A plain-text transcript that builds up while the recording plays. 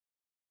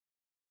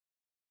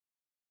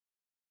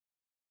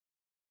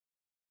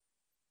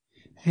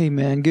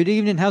Amen. Good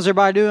evening. How's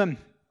everybody doing?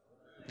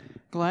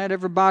 Glad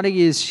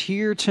everybody is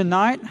here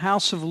tonight.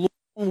 House of Lord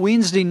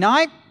Wednesday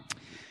night.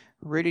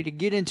 Ready to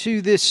get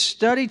into this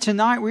study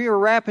tonight. We are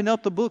wrapping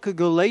up the book of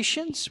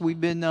Galatians. We've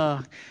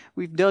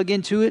dug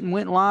into it and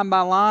went line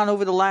by line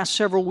over the last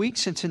several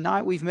weeks, and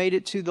tonight we've made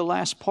it to the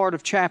last part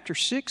of chapter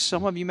 6.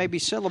 Some of you may be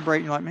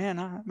celebrating, like,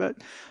 man, but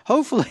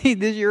hopefully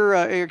you're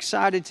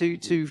excited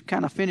to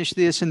kind of finish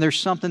this, and there's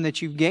something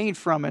that you've gained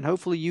from it.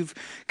 Hopefully you've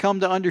come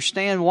to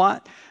understand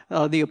what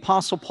the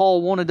Apostle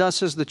Paul wanted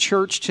us as the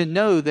church to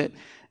know, that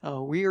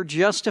we are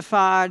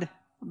justified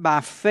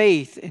by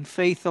faith and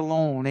faith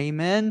alone.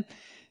 Amen.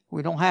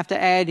 We don't have to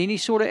add any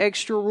sort of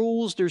extra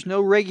rules. There's no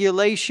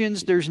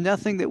regulations. There's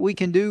nothing that we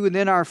can do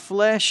within our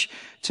flesh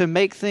to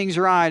make things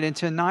right. And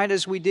tonight,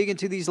 as we dig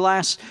into these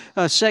last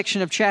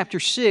section of chapter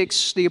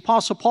 6, the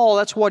Apostle Paul,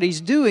 that's what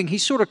he's doing.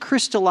 He's sort of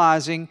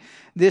crystallizing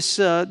this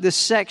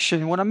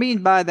section. What I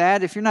mean by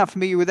that, if you're not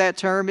familiar with that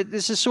term,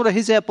 this is sort of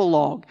his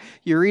epilogue.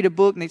 You read a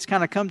book and it's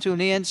kind of come to an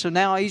end. So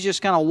now he's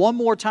just kind of one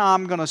more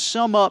time going to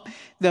sum up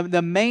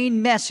the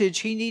main message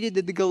he needed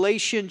the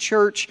Galatian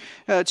church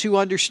to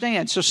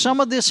understand. So some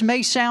of this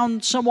may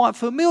sound somewhat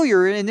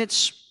familiar, and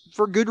it's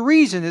for good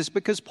reason. It's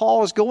because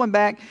Paul is going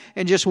back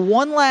and just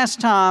one last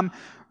time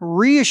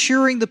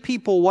reassuring the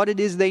people what it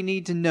is they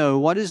need to know.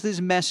 What is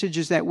this message?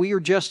 Is that we are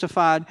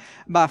justified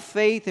by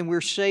faith and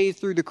we're saved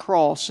through the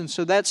cross. And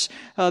so that's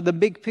the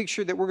big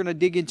picture that we're going to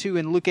dig into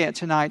and look at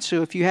tonight.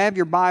 So if you have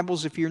your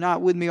Bibles, if you're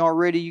not with me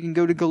already, you can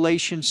go to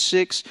Galatians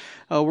 6.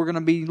 We're going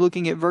to be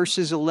looking at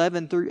verses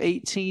 11 through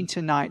 18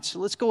 tonight. So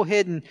let's go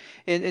ahead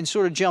and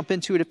sort of jump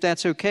into it if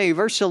that's okay.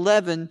 Verse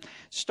 11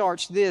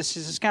 starts this.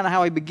 This is kind of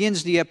how he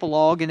begins the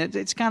epilogue, and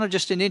it's kind of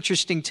just an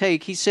interesting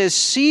take. He says,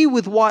 "See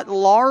with what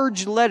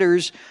large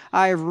letters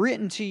I have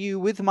written to you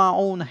with my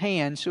own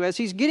hand." So as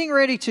he's getting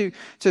ready to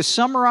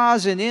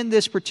summarize and end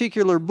this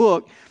particular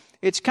book,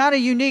 it's kind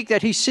of unique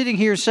that he's sitting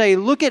here and saying,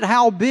 look at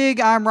how big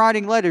I'm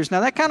writing letters.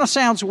 Now that kind of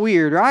sounds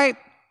weird, right?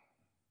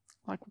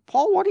 Like,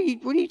 Paul, what are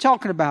you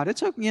talking about?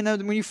 It's, you know,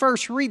 when you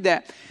first read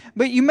that.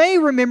 But you may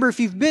remember, if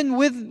you've been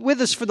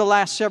with us for the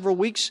last several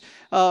weeks,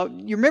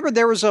 you remember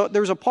there was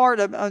a part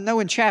of, I know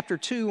in chapter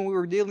 2, when we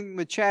were dealing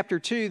with chapter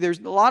 2, there's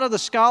a lot of the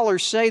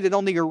scholars say that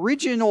on the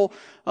original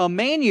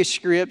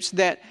manuscripts,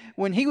 that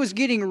when he was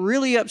getting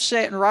really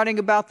upset and writing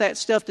about that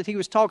stuff that he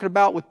was talking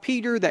about with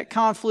Peter, that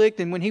conflict,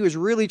 and when he was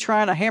really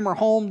trying to hammer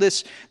home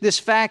this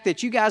fact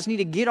that you guys need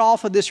to get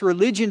off of this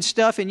religion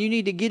stuff and you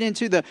need to get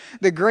into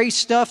the grace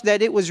stuff,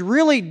 that it was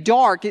really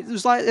dark. It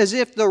was like as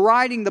if the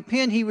writing, the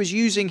pen he was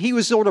using, he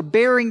was sort of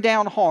bearing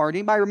down hard.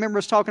 Anybody remember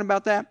us talking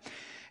about that?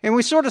 And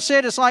we sort of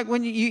said it's like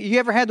when you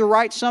ever had to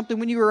write something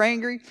when you were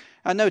angry.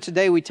 I know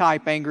today we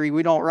type angry,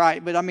 we don't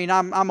write, but I mean,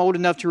 I'm old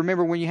enough to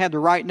remember when you had to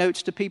write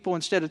notes to people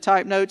instead of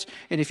type notes.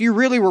 And if you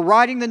really were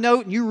writing the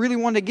note and you really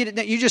wanted to get it,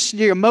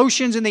 the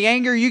emotions and the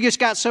anger, you just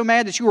got so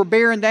mad that you were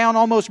bearing down,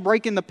 almost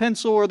breaking the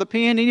pencil or the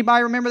pen.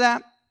 Anybody remember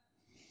that?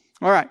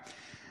 All right.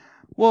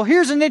 Well,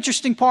 here's an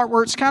interesting part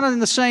where it's kind of in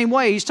the same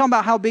way. He's talking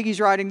about how big he's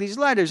writing these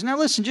letters. Now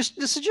listen, this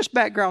is just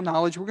background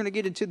knowledge. We're going to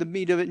get into the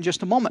meat of it in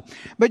just a moment.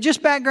 But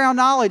just background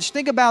knowledge,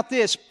 think about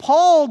this.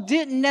 Paul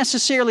didn't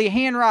necessarily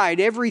handwrite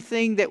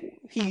everything that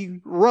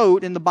he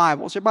wrote in the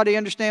Bible. Does everybody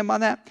understand by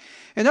that?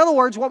 In other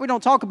words, what we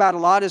don't talk about a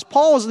lot is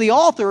Paul is the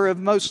author of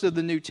most of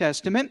the New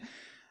Testament.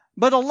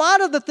 But a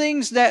lot of the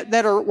things that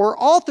were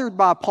authored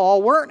by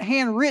Paul weren't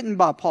handwritten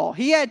by Paul.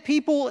 He had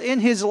people in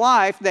his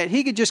life that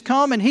he could just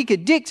come and he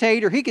could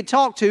dictate or he could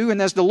talk to,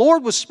 and as the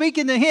Lord was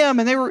speaking to him,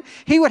 and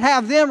he would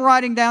have them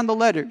writing down the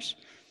letters.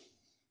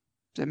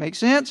 Does that make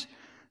sense?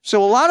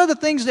 So a lot of the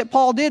things that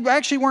Paul did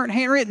actually weren't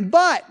handwritten,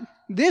 but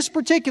this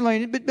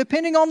particular,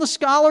 depending on the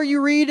scholar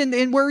you read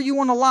and where you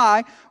want to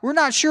lie, we're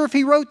not sure if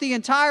he wrote the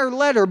entire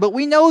letter, but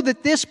we know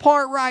that this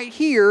part right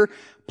here,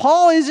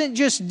 Paul isn't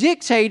just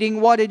dictating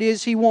what it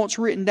is he wants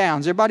written down.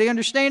 Does everybody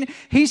understand?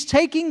 He's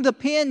taking the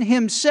pen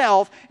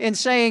himself and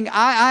saying,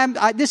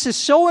 this is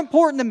so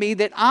important to me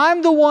that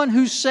I'm the one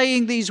who's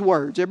saying these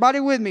words. Everybody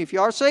with me? If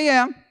you are, say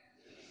yeah.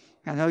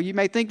 I know you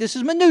may think this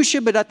is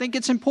minutia, but I think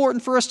it's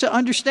important for us to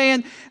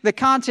understand the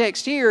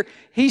context here.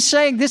 He's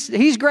saying this,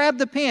 he's grabbed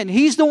the pen.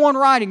 He's the one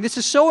writing. This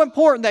is so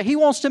important that he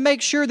wants to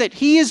make sure that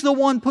he is the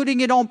one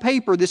putting it on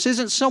paper. This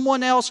isn't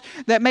someone else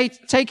that may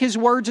take his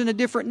words in a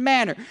different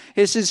manner.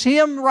 This is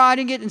him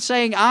writing it and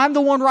saying, I'm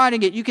the one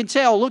writing it. You can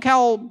tell, look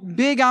how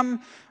big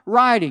I'm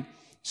writing.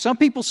 Some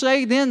people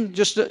say then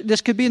just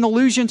this could be an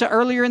allusion to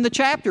earlier in the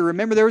chapter.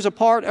 Remember, there was a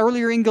part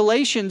earlier in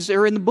Galatians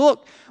or in the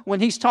book when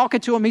he's talking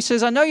to them. He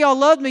says, I know y'all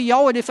love me.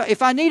 Y'all would,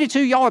 if I needed to,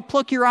 y'all would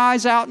pluck your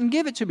eyes out and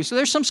give it to me. So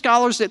there's some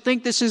scholars that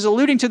think this is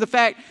alluding to the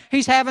fact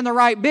he's having to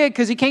write big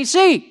because he can't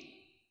see.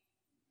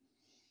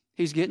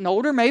 He's getting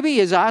older. Maybe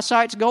his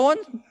eyesight's going.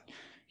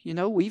 You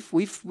know,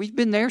 we've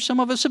been there.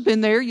 Some of us have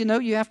been there. You know,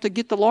 you have to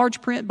get the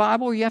large print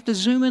Bible, or you have to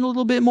zoom in a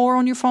little bit more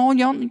on your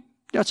phone.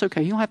 That's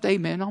okay. You don't have to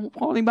amen. I won't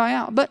call anybody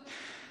out. But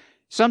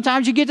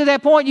sometimes you get to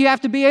that point, you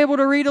have to be able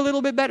to read a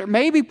little bit better.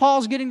 Maybe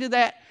Paul's getting to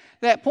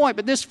that point.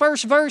 But this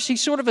first verse,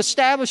 he's sort of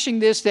establishing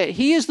this, that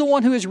he is the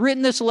one who has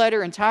written this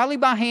letter entirely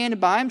by hand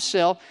and by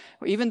himself.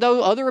 Even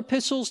though other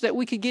epistles that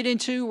we could get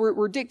into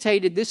were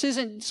dictated, this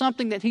isn't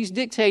something that he's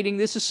dictating.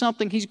 This is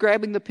something he's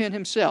grabbing the pen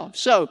himself.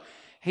 So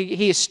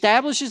he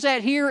establishes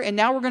that here, and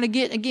now we're going to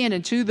get again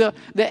into the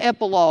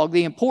epilogue,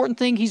 the important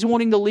thing he's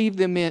wanting to leave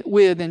them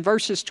with in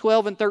verses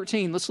 12 and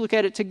 13. Let's look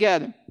at it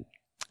together.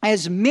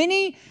 As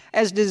many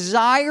as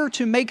desire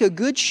to make a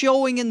good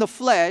showing in the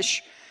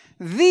flesh,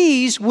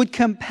 these would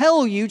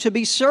compel you to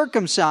be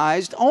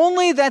circumcised,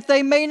 only that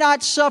they may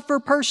not suffer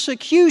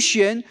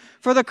persecution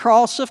for the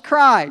cross of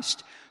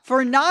Christ.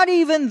 For not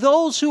even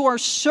those who are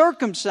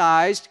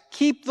circumcised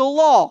keep the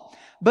law,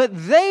 but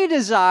they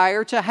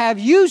desire to have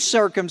you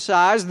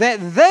circumcised,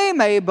 that they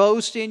may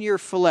boast in your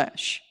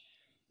flesh.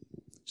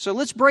 So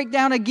let's break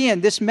down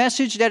again this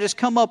message that has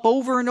come up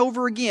over and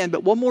over again.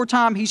 But one more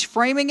time, he's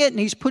framing it and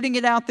he's putting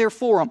it out there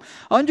for them.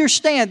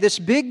 Understand this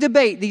big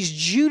debate, these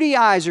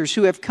Judaizers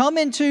who have come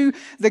into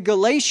the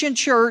Galatian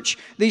church,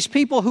 these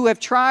people who have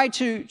tried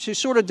to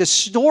sort of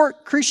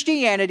distort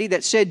Christianity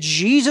that said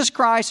Jesus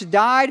Christ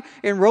died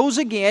and rose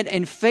again,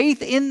 and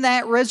faith in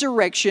that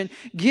resurrection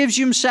gives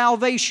you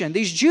salvation.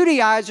 These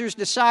Judaizers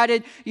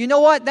decided, you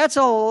know what, that's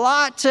a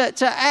lot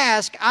to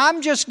ask.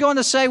 I'm just going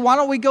to say, why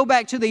don't we go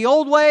back to the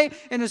old way?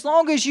 And as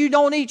long as you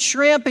don't eat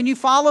shrimp and you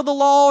follow the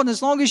law, and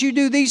as long as you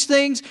do these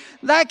things,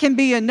 that can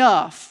be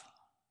enough.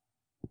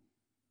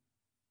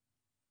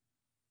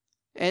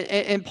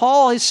 And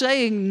Paul is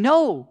saying,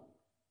 no,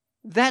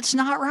 that's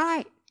not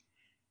right.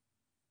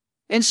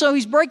 And so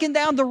he's breaking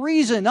down the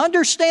reason.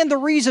 Understand the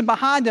reason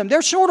behind them.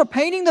 They're sort of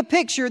painting the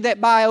picture that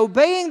by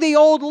obeying the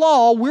old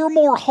law, we're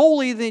more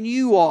holy than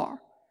you are.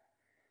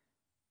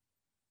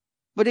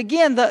 But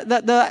again,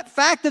 the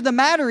fact of the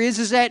matter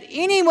is that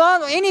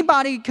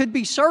anybody could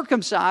be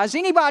circumcised.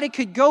 Anybody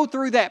could go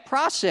through that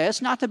process,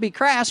 not to be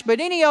crass, but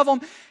any of them,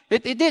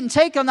 it didn't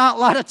take a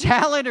lot of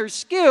talent or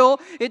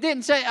skill. It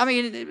didn't say,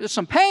 it was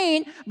some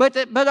pain, but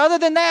other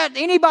than that,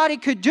 anybody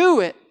could do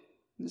it.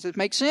 Does it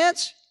make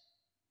sense?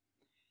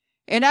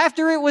 And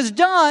after it was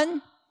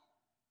done,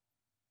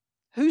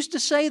 who's to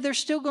say they're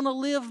still going to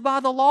live by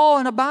the law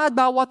and abide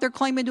by what they're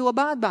claiming to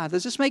abide by?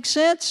 Does this make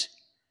sense?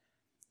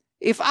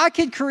 If I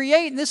could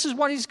create, and this is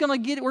what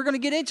we're going to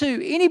get into,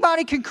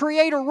 anybody can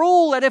create a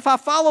rule that if I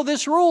follow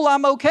this rule,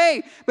 I'm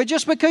okay. But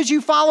just because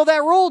you follow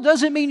that rule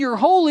doesn't mean you're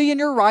holy and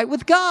you're right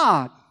with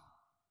God.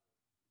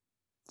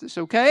 Is this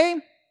okay?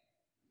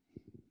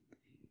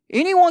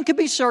 Anyone can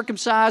be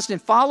circumcised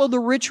and follow the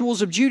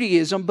rituals of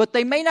Judaism, but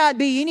they may not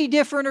be any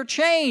different or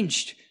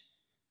changed.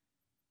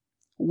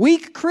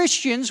 Weak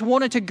Christians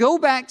wanted to go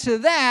back to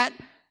that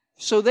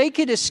so they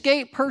could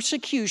escape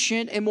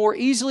persecution and more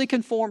easily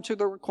conform to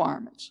the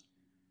requirements.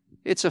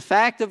 It's a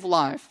fact of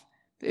life.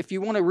 If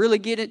you want to really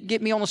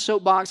get me on a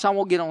soapbox, I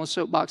won't get on a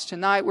soapbox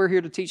tonight. We're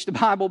here to teach the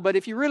Bible. But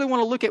if you really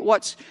want to look at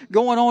what's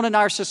going on in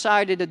our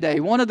society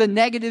today, one of the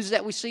negatives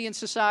that we see in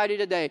society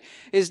today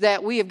is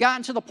that we have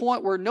gotten to the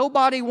point where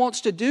nobody wants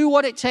to do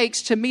what it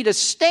takes to meet a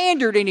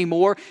standard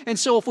anymore. And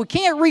so if we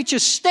can't reach a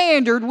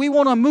standard, we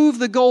want to move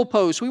the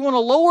goalposts. We want to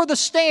lower the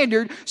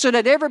standard so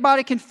that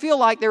everybody can feel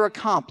like they're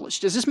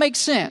accomplished. Does this make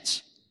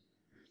sense?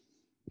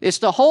 It's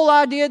the whole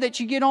idea that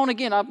you get on,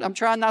 again, I'm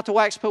trying not to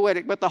wax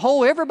poetic, but the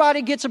whole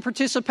everybody gets a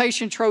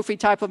participation trophy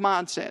type of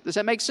mindset. Does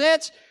that make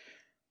sense?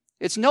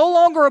 It's no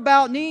longer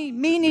about me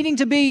needing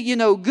to be,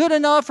 good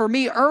enough, or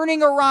me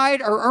earning a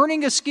right or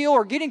earning a skill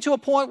or getting to a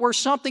point where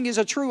something is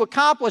a true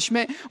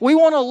accomplishment. We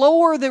want to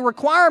lower the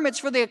requirements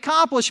for the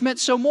accomplishment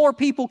so more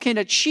people can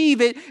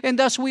achieve it, and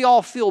thus we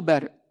all feel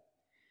better.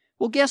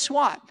 Well, guess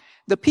what?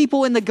 The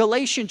people in the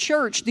Galatian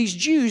church, these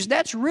Jews,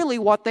 that's really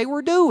what they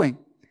were doing.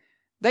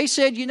 They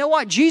said, you know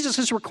what? Jesus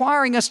is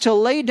requiring us to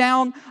lay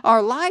down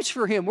our lives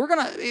for Him.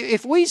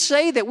 If we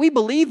say that we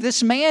believe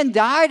this man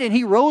died and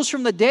He rose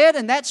from the dead,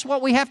 and that's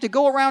what we have to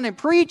go around and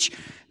preach,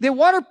 then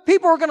what are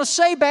people going to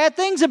say bad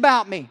things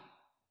about me?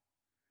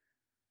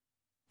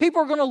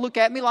 People are going to look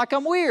at me like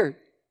I'm weird.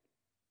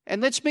 And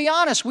let's be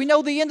honest, we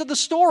know the end of the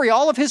story.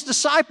 All of His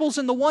disciples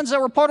and the ones that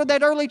were part of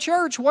that early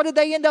church, what did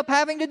they end up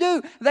having to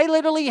do? They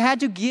literally had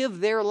to give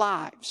their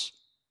lives.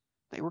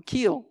 They were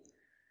killed.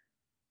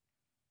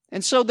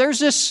 And so there's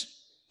this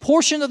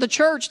portion of the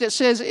church that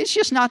says it's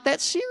just not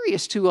that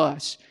serious to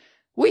us.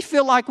 We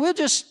feel like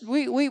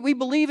we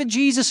believe in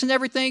Jesus and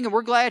everything, and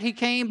we're glad He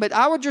came, but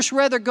I would just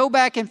rather go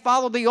back and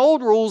follow the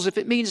old rules if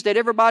it means that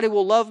everybody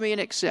will love me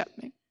and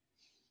accept me.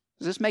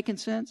 Is this making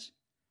sense?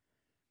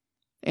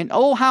 And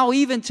oh, how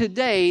even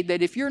today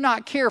that if you're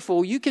not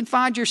careful, you can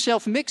find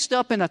yourself mixed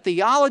up in a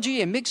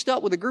theology and mixed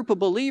up with a group of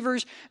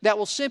believers that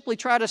will simply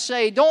try to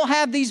say, don't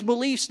have these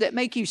beliefs that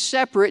make you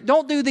separate.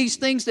 Don't do these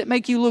things that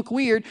make you look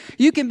weird.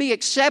 You can be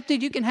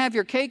accepted. You can have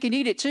your cake and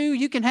eat it too.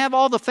 You can have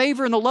all the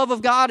favor and the love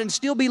of God and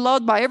still be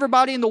loved by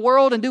everybody in the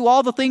world and do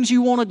all the things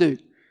you want to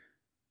do.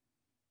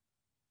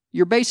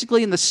 You're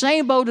basically in the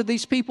same boat of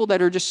these people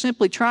that are just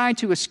simply trying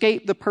to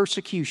escape the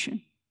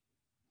persecution.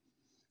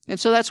 And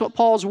so that's what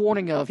Paul's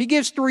warning of. He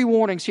gives 3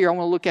 warnings here I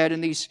want to look at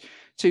in these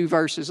two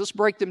verses. Let's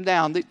break them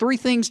down. The three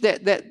things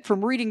that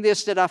from reading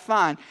this that I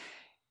find.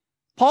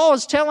 Paul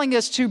is telling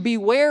us to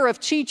beware of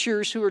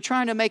teachers who are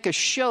trying to make a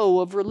show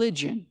of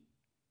religion.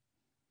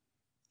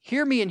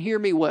 Hear me and hear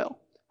me well.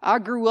 I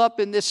grew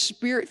up in this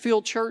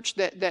Spirit-filled church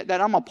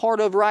that I'm a part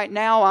of right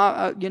now.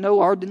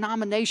 Our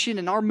denomination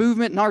and our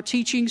movement and our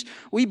teachings,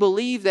 we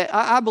believe that,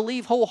 I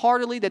believe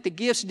wholeheartedly that the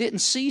gifts didn't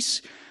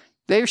cease.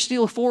 They're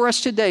still for us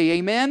today.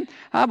 Amen?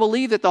 I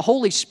believe that the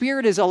Holy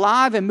Spirit is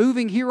alive and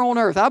moving here on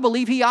earth. I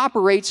believe He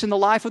operates in the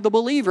life of the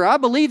believer. I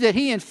believe that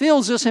He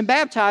infills us and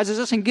baptizes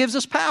us and gives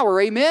us power.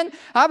 Amen?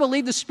 I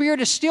believe the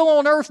Spirit is still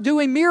on earth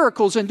doing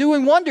miracles and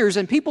doing wonders,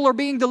 and people are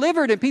being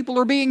delivered and people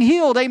are being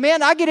healed.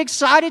 Amen? I get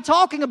excited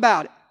talking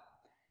about it.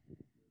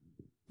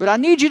 But I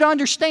need you to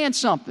understand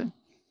something.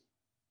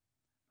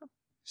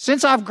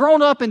 Since I've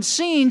grown up and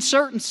seen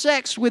certain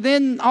sects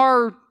within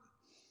our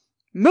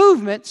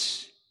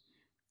movements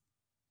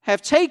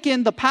have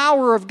taken the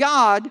power of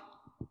God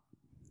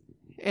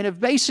and have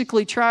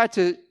basically tried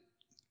to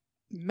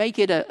make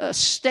it a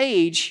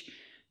stage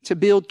to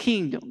build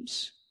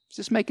kingdoms. Is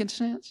this making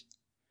sense?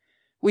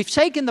 We've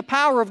taken the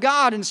power of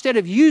God, instead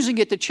of using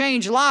it to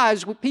change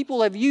lives,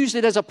 people have used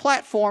it as a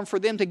platform for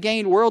them to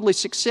gain worldly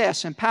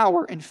success and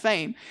power and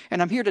fame.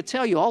 And I'm here to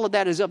tell you, all of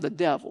that is of the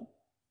devil.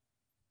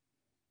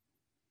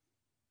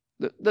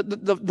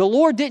 The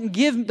Lord didn't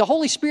give, the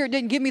Holy Spirit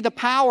didn't give me the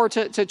power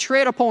to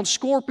tread upon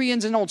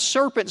scorpions and on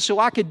serpents so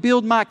I could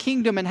build my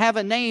kingdom and have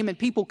a name and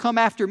people come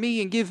after me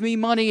and give me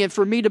money and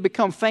for me to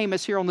become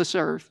famous here on this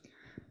earth.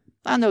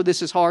 I know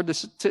this is hard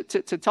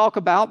to talk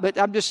about, but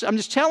I'm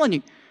just telling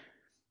you.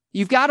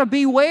 You've got to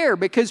beware,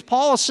 because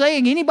Paul is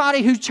saying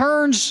anybody who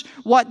turns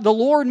what the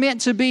Lord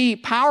meant to be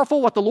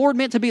powerful, what the Lord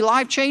meant to be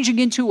life-changing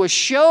into a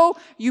show,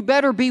 you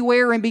better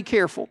beware and be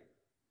careful.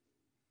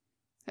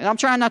 And I'm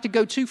trying not to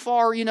go too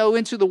far,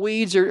 into the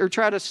weeds or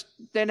try to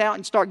stand out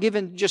and start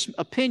giving just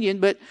opinion,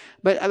 but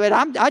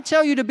I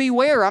tell you to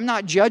beware. I'm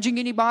not judging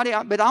anybody,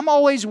 but I'm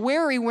always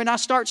wary when I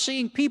start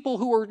seeing people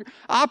who are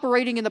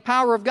operating in the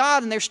power of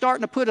God and they're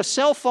starting to put a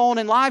cell phone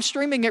and live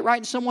streaming it right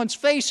in someone's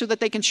face so that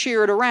they can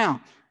share it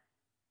around.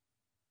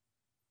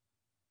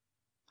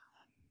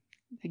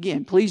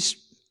 Again, please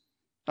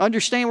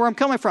understand where I'm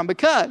coming from,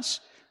 because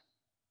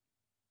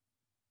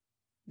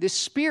this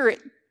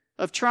spirit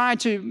of trying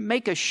to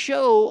make a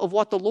show of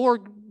what the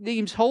Lord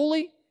deems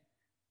holy,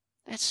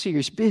 that's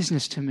serious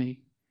business to me.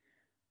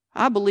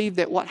 I believe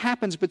that what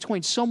happens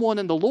between someone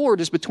and the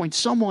Lord is between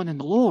someone and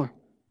the Lord.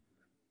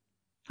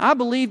 I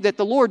believe that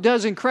the Lord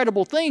does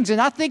incredible things, and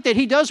I think that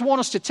He does want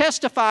us to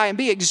testify and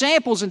be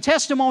examples and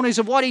testimonies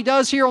of what He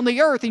does here on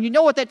the earth. And you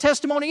know what that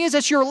testimony is?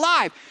 That's your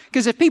life.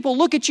 Because if people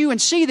look at you and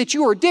see that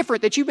you are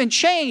different, that you've been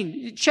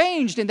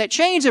changed, and that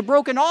chains have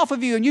broken off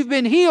of you and you've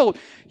been healed,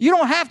 you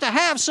don't have to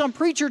have some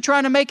preacher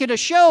trying to make it a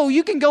show.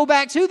 You can go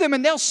back to them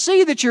and they'll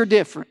see that you're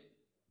different.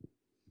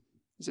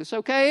 Is this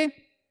okay?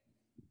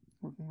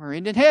 We're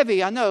ending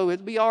heavy. I know.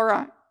 It'll be all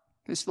right.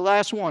 This is the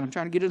last one. I'm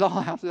trying to get it all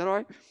out. Is that all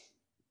right?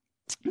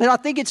 But I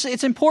think it's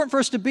important for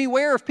us to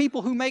beware of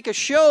people who make a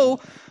show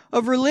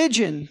of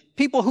religion.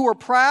 People who are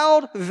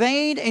proud,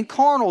 vain, and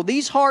carnal.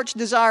 These hearts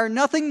desire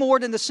nothing more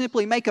than to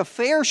simply make a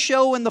fair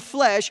show in the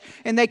flesh,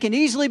 and they can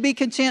easily be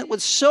content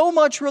with so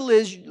much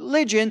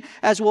religion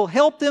as will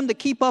help them to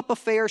keep up a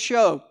fair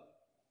show.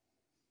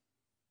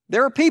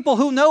 There are people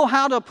who know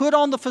how to put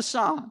on the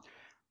facade.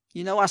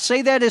 I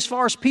say that as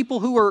far as people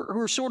who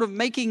are sort of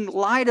making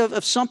light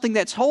of something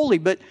that's holy.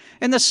 But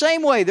in the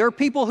same way, there are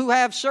people who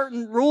have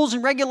certain rules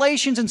and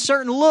regulations and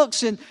certain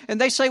looks, and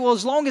they say, well,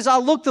 as long as I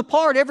look the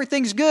part,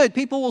 everything's good.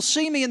 People will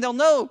see me and they'll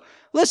know.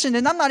 Listen,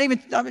 and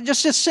I'm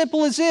just as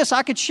simple as this.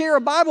 I could share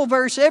a Bible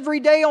verse every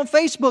day on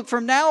Facebook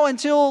from now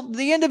until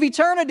the end of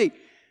eternity.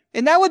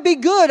 And that would be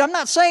good. I'm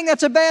not saying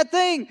that's a bad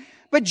thing.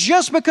 But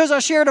just because I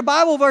shared a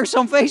Bible verse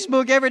on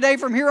Facebook every day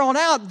from here on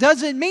out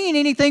doesn't mean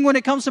anything when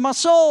it comes to my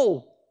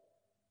soul.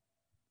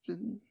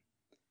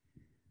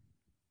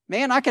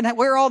 Man, I can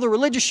wear all the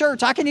religious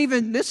shirts.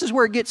 This is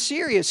where it gets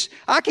serious.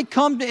 I could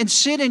come and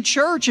sit in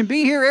church and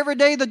be here every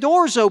day the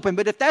door's open.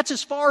 But if that's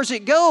as far as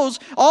it goes,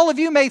 all of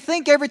you may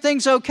think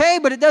everything's okay,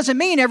 but it doesn't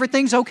mean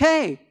everything's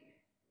okay.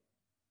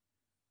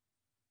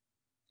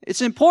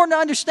 It's important to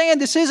understand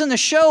this isn't a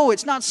show.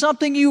 It's not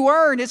something you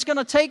earn. It's going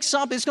to take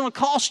something. It's going to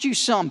cost you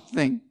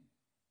something.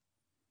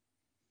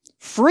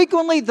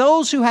 Frequently,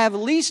 those who have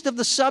least of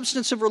the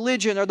substance of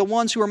religion are the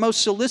ones who are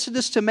most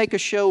solicitous to make a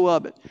show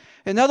of it.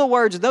 In other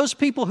words, those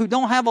people who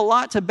don't have a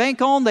lot to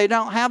bank on, they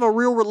don't have a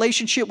real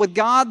relationship with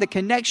God, the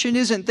connection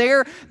isn't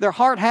there, their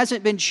heart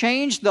hasn't been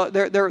changed,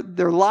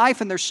 their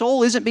life and their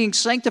soul isn't being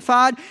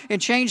sanctified and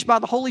changed by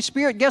the Holy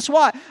Spirit. Guess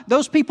what?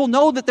 Those people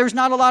know that there's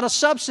not a lot of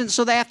substance,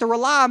 so they have to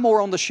rely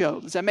more on the show.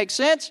 Does that make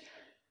sense?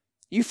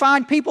 You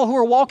find people who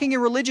are walking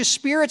in religious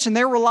spirits and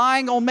they're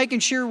relying on making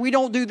sure we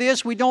don't do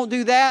this, we don't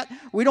do that,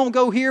 we don't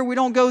go here, we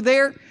don't go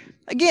there.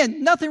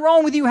 Again, nothing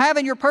wrong with you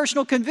having your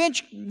personal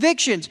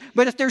convictions,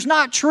 but if there's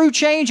not true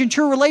change and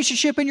true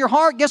relationship in your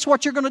heart, guess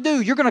what you're going to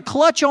do? You're going to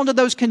clutch onto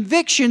those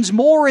convictions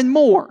more and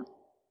more.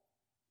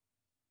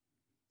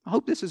 I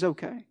hope this is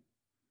okay.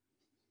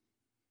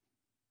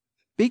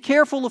 Be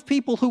careful of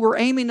people who are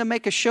aiming to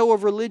make a show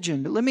of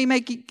religion. But let me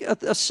make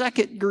a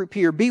second group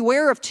here.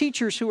 Beware of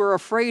teachers who are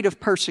afraid of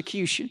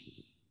persecution.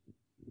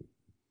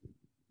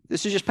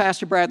 This is just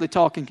Pastor Bradley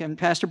talking. Can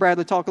Pastor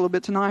Bradley talk a little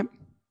bit tonight?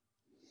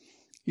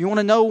 You want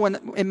to know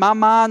when, in my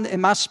mind, in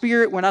my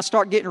spirit, when I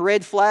start getting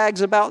red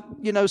flags about,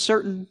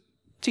 certain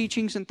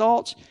teachings and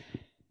thoughts,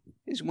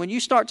 is when you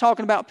start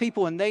talking about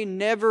people and they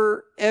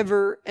never,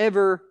 ever,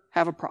 ever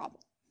have a problem.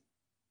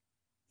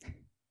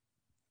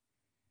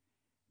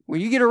 When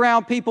you get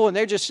around people and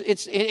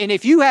and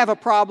if you have a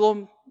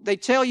problem, they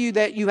tell you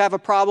that you have a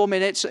problem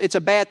and it's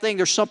a bad thing.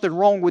 There's something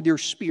wrong with your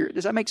spirit.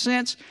 Does that make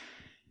sense?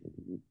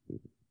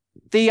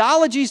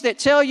 Theologies that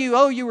tell you,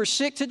 oh, you were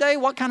sick today,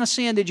 what kind of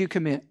sin did you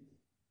commit?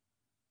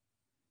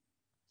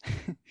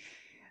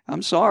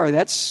 I'm sorry,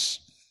 that's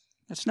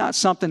not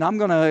something I'm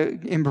going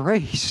to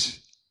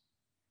embrace.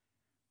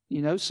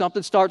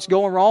 Something starts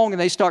going wrong and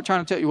they start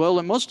trying to tell you, well,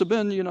 it must have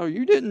been,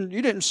 you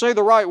didn't say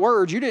the right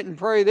words, you didn't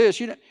pray this,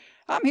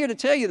 I'm here to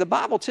tell you, the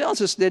Bible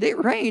tells us that it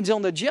rains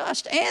on the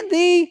just and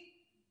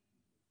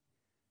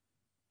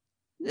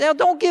Now,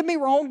 don't get me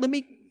wrong. Let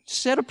me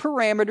set a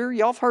parameter.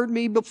 Y'all have heard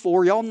me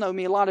before. Y'all know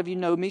me. A lot of you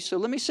know me. So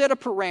let me set a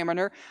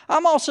parameter.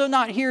 I'm also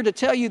not here to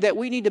tell you that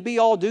we need to be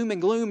all doom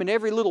and gloom and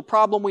every little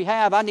problem we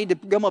have, I need to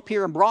come up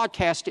here and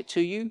broadcast it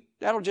to you.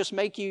 That'll just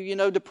make you,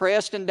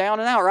 depressed and down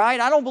and out,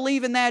 right? I don't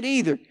believe in that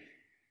either.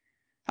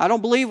 I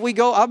believe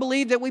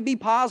that we be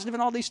positive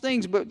and all these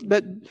things,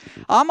 but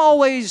I'm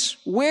always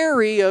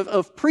wary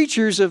of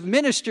preachers, of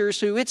ministers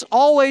who it's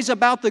always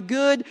about the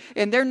good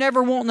and they're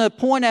never wanting to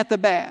point at the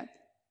bad.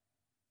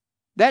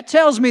 That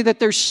tells me that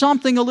there's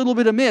something a little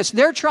bit amiss.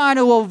 They're trying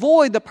to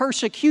avoid the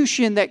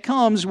persecution that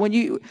comes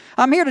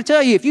I'm here to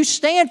tell you, if you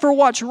stand for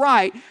what's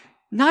right,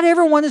 not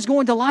everyone is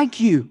going to like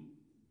you.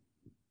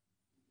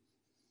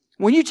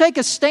 When you take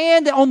a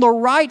stand on the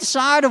right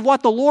side of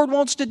what the Lord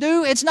wants to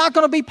do, it's not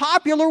going to be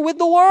popular with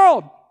the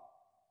world.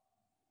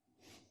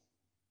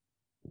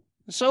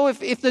 So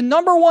if the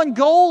number one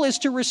goal is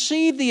to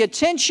receive the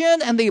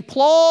attention and the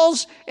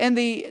applause and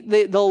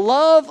the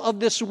love of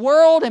this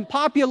world and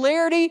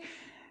popularity,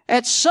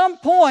 at some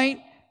point,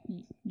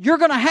 you're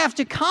going to have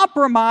to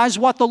compromise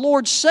what the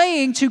Lord's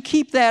saying to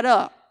keep that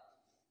up.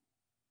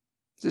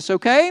 Is this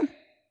okay?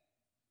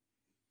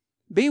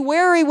 Be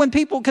wary when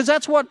people, because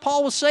that's what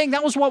Paul was saying.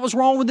 That was what was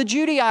wrong with the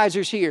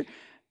Judaizers here.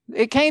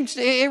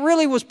 It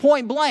really was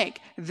point blank.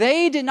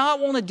 They did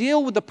not want to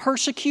deal with the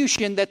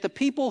persecution that the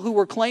people who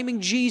were claiming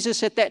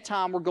Jesus at that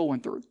time were going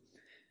through.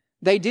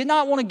 They did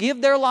not want to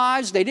give their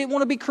lives. They didn't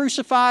want to be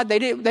crucified. They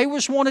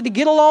just wanted to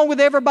get along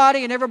with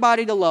everybody and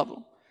everybody to love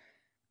them.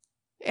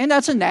 And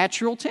that's a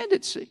natural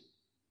tendency.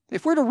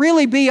 If we're to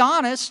really be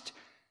honest,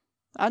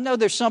 I know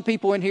there's some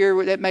people in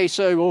here that may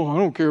say, "Oh, I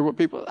don't care what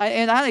people."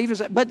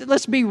 But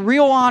let's be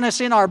real honest.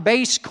 In our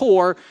base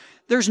core,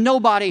 there's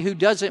nobody who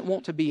doesn't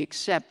want to be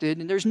accepted,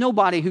 and there's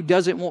nobody who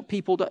doesn't want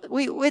people to.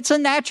 It's a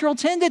natural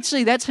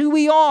tendency. That's who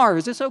we are.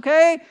 Is this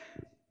okay?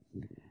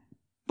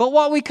 But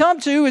what we come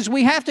to is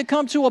we have to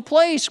come to a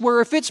place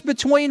where if it's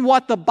between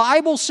what the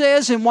Bible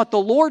says and what the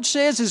Lord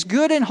says is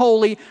good and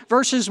holy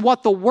versus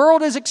what the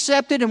world has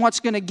accepted and what's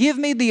going to give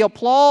me the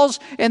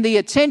applause and the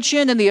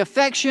attention and the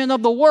affection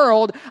of the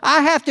world,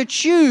 I have to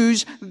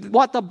choose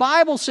what the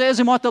Bible says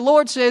and what the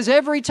Lord says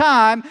every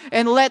time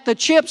and let the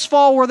chips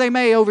fall where they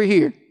may over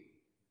here.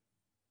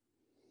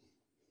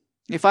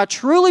 If I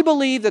truly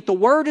believe that the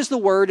Word is the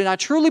Word and I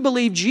truly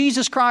believe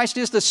Jesus Christ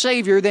is the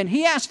Savior, then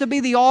He has to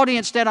be the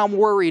audience that I'm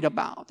worried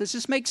about. Does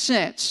this make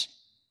sense?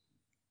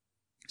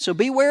 So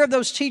beware of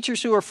those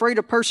teachers who are afraid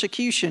of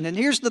persecution. And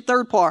here's the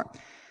third part.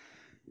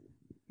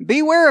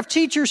 Beware of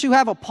teachers who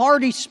have a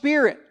party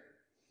spirit.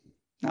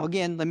 Now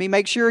again, let me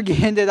make sure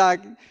again that I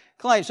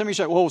claim. Some of you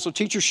say, well, so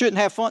teachers shouldn't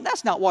have fun.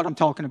 That's not what I'm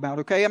talking about,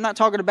 okay? I'm not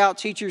talking about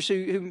teachers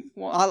who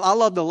I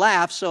love to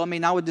laugh, so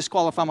I would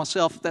disqualify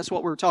myself if that's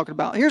what we're talking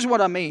about. Here's what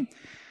I mean.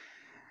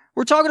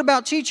 We're talking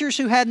about teachers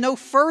who had no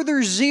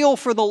further zeal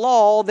for the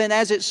law than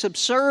as it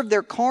subserved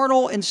their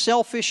carnal and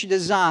selfish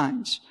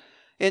designs.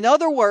 In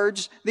other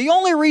words, the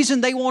only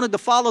reason they wanted to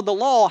follow the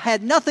law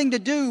had nothing to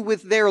do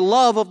with their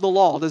love of the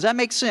law. Does that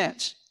make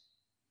sense?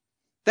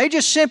 They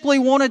just simply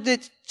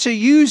wanted to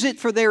use it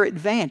for their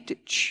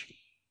advantage.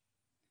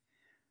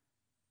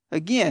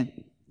 Again,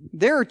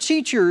 there are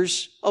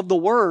teachers of the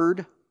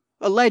Word,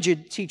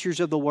 alleged teachers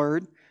of the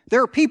Word.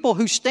 There are people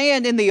who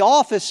stand in the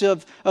office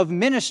of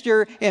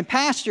minister and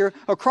pastor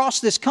across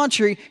this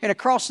country and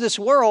across this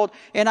world.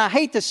 And I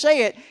hate to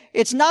say it,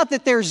 it's not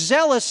that they're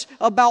zealous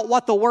about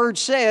what the Word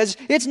says.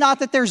 It's not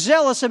that they're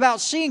zealous about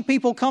seeing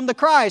people come to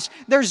Christ.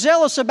 They're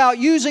zealous about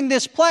using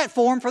this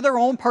platform for their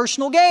own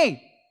personal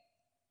gain.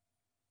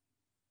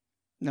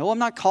 No, I'm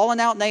not calling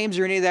out names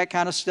or any of that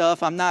kind of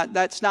stuff.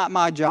 That's not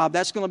my job.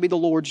 That's going to be the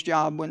Lord's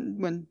job.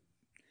 When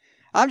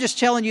I'm just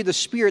telling you the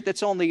spirit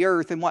that's on the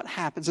earth and what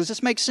happens. Does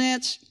this make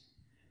sense?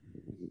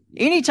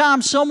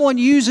 Anytime someone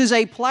uses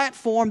a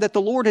platform that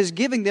the Lord has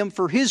given them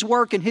for His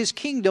work and His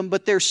kingdom,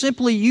 but they're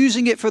simply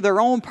using it for their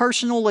own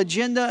personal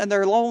agenda and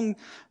their own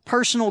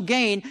personal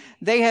gain,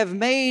 they have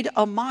made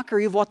a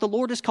mockery of what the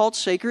Lord has called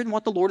sacred and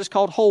what the Lord has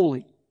called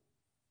holy.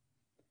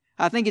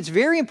 I think it's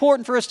very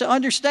important for us to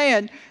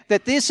understand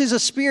that this is a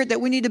spirit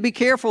that we need to be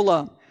careful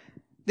of.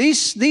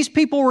 These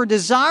people were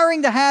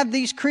desiring to have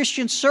these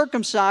Christians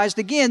circumcised,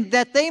 again,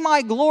 that they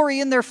might glory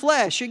in their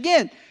flesh.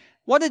 Again,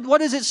 what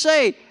does it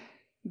say?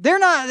 They're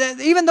not,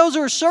 even those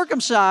who are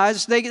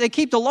circumcised, they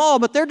keep the law,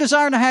 but they're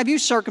desiring to have you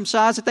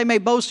circumcised that they may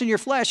boast in your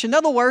flesh. In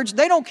other words,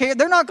 they don't care.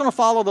 They're not going to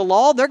follow the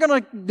law. They're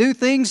going to do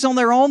things on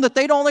their own that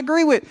they don't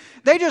agree with.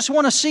 They just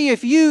want to see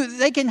if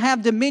they can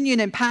have dominion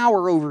and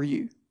power over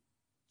you.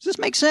 Does this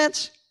make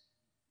sense?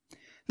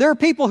 There are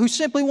people who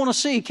simply want to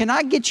see, can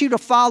I get you to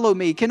follow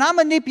me? Can I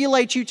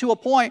manipulate you to a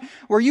point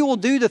where you will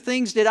do the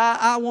things that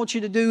I want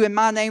you to do in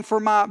my name for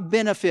my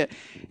benefit?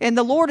 And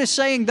the Lord is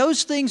saying,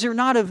 those things are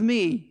not of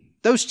me.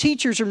 Those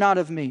teachers are not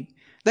of me.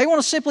 They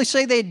want to simply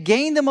say they had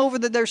gained them over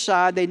to their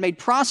side. They'd made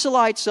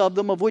proselytes of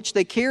them, of which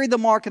they carried the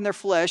mark in their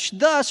flesh.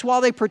 Thus,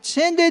 while they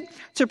pretended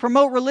to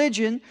promote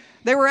religion,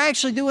 they were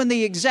actually doing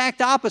the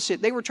exact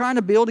opposite. They were trying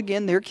to build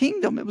again their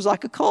kingdom. It was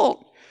like a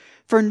cult.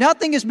 For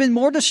nothing has been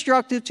more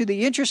destructive to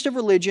the interest of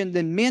religion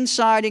than men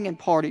siding and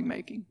party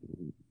making.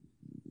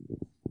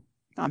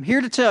 I'm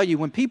here to tell you,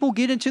 when people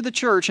get into the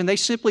church and they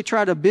simply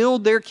try to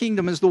build their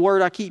kingdom, is the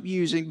word I keep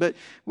using, but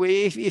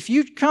if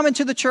you come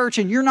into the church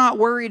and you're not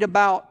worried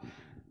about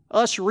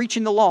us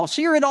reaching the lost,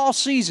 here at all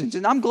seasons,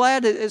 and I'm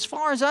glad that as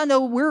far as I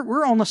know,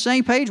 we're on the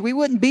same page. We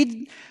wouldn't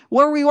be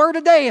where we were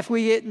today if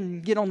we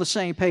didn't get on the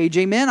same page.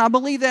 Amen. I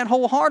believe that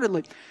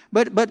wholeheartedly.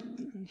 But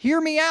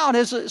hear me out,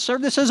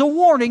 serve this as a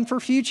warning for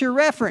future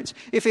reference.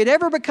 If it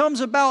ever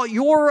becomes about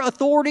your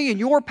authority and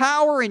your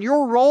power and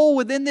your role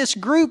within this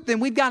group, then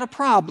we've got a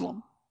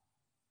problem.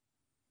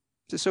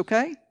 Is this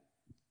okay?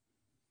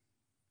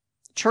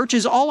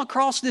 Churches all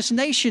across this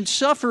nation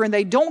suffer and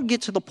they don't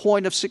get to the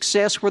point of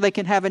success where they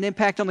can have an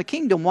impact on the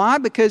kingdom. Why?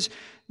 Because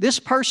this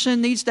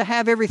person needs to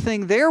have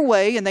everything their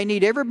way and they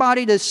need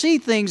everybody to see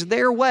things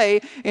their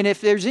way. And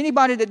if there's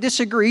anybody that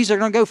disagrees, they're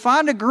going to go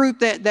find a group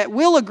that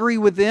will agree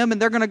with them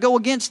and they're going to go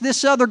against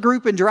this other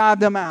group and drive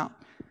them out.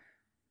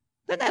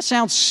 Doesn't that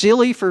sound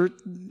silly for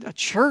a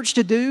church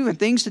to do and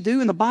things to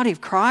do in the body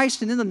of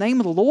Christ and in the name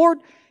of the Lord?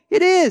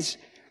 It is.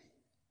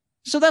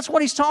 So that's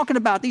what he's talking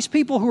about. These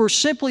people who are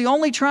simply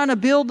only trying to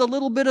build a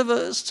little bit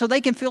of so they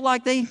can feel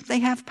like they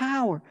have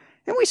power.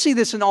 And we see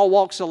this in all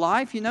walks of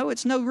life. You know,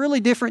 it's no really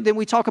different than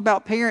we talk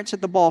about parents at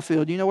the ball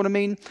field. You know what I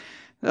mean?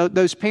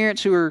 Those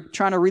parents who are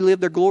trying to relive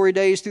their glory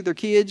days through their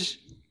kids.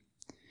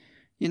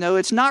 You know,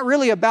 it's not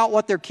really about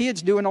what their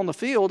kid's doing on the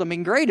field. I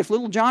mean, great. If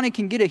little Johnny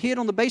can get a hit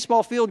on the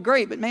baseball field,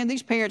 great. But man,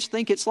 these parents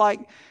think it's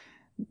like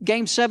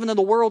Game 7 of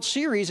the World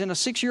Series in a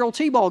 6-year-old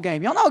T-ball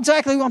game. Y'all know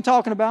exactly who I'm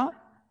talking about.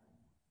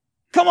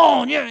 Come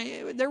on,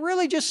 yeah. They're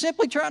really just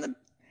simply trying to.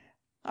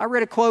 I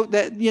read a quote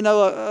that,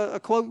 a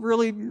quote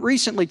really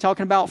recently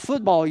talking about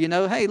football.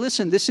 Hey,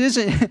 listen, this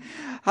isn't,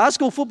 high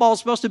school football is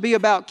supposed to be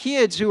about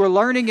kids who are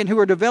learning and who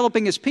are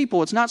developing as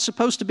people. It's not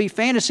supposed to be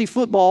fantasy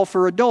football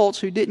for adults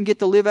who didn't get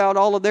to live out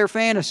all of their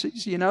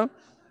fantasies,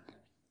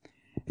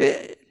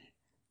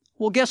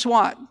 Well, guess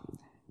what?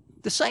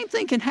 The same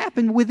thing can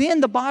happen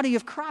within the body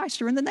of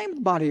Christ or in the name of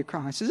the body of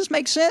Christ. Does this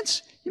make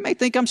sense? You may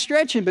think I'm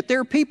stretching, but there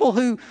are people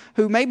who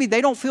maybe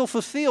they don't feel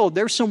fulfilled.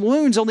 There's some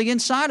wounds on the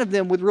inside of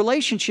them with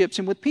relationships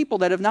and with people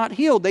that have not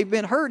healed. They've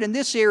been hurt in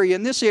this area,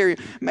 in this area.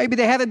 Maybe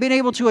they haven't been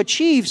able to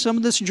achieve some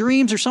of these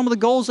dreams or some of the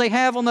goals they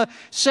have on the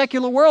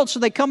secular world, so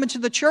they come into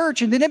the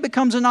church, and then it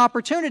becomes an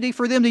opportunity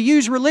for them to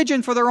use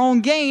religion for their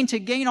own gain to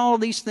gain all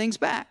of these things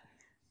back.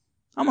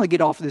 I'm going to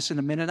get off of this in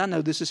a minute. I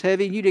know this is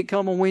heavy and you didn't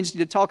come on Wednesday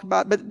to talk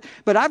about it,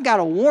 but I've got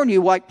to warn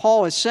you, like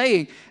Paul is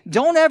saying,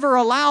 don't ever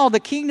allow the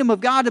kingdom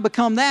of God to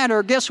become that,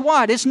 or guess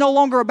what? It's no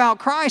longer about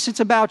Christ. It's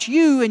about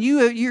you, and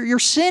you're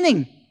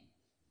sinning.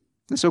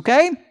 That's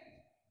okay?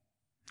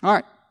 All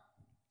right.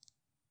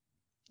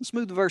 Let's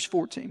move to verse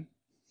 14.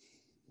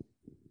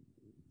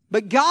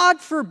 But God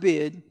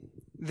forbid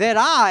that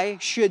I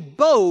should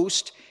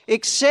boast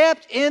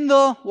except in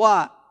the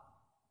what?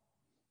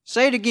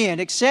 Say it again.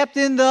 Except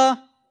in the...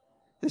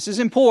 This is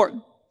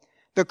important.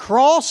 The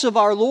cross of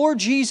our Lord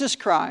Jesus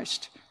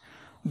Christ,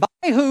 by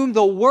whom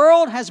the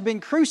world has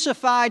been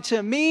crucified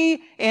to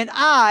me and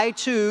I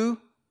to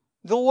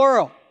the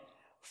world.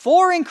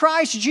 For in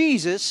Christ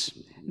Jesus,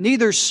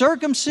 neither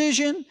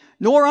circumcision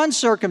nor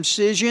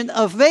uncircumcision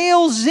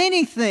avails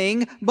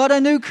anything but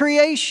a new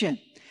creation.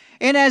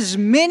 And as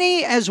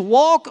many as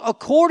walk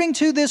according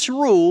to this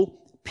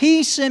rule,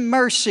 peace and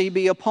mercy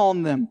be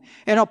upon them,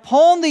 and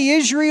upon the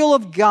Israel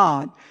of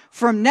God.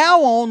 From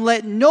now on,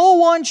 let no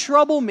one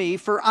trouble me,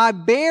 for I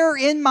bear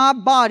in my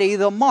body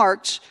the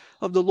marks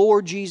of the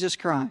Lord Jesus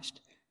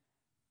Christ.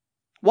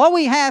 What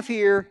we have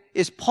here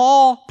is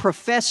Paul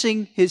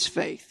professing his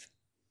faith.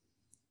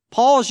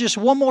 Paul is just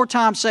one more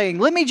time saying,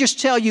 let me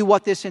just tell you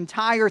what this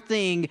entire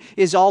thing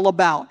is all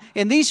about.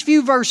 In these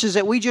few verses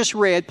that we just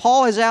read,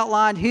 Paul has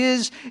outlined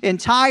his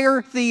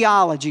entire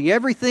theology,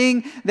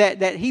 everything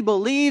that he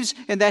believes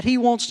and that he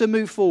wants to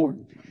move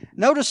forward.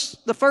 Notice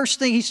the first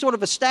thing he sort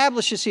of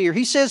establishes here.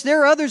 He says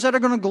there are others that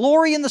are going to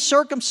glory in the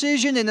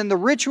circumcision and in the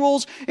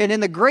rituals and in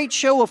the great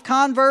show of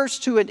converts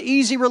to an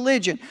easy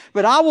religion.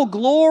 But I will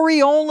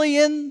glory only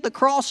in the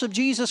cross of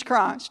Jesus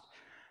Christ.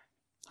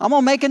 I'm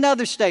going to make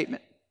another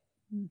statement.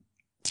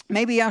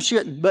 Maybe I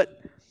shouldn't,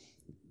 but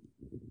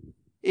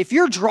if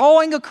you're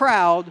drawing a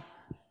crowd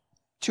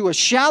to a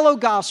shallow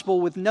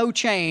gospel with no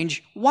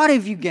change, what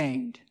have you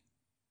gained?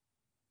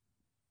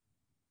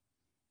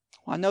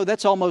 Well, I know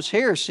that's almost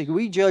heresy.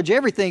 We judge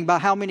everything by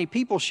how many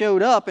people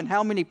showed up and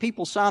how many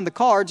people signed the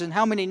cards and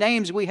how many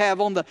names we have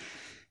on the...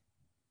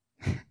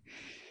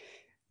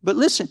 But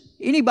listen,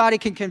 anybody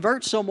can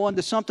convert someone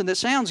to something that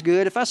sounds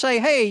good. If I say,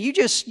 hey,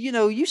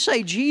 you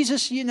say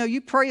Jesus,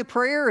 you pray a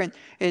prayer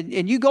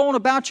and you go on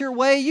about your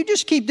way, you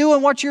just keep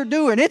doing what you're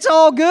doing. It's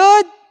all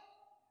good.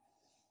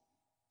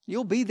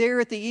 You'll be there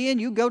at the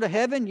end. You go to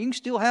heaven. You can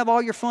still have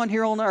all your fun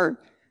here on earth.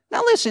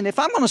 Now listen, if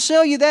I'm going to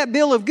sell you that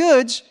bill of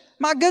goods,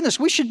 my goodness,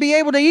 we should be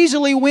able to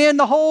easily win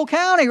the whole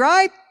county,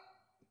 right?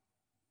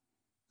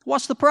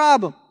 What's the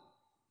problem?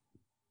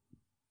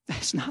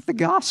 That's not the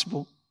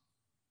gospel.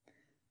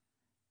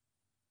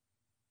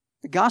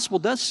 The gospel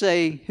does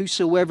say,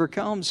 whosoever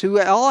comes,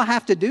 all I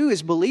have to do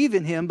is believe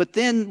in Him. But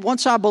then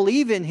once I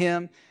believe in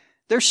Him,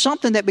 there's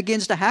something that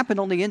begins to happen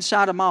on the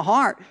inside of my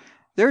heart.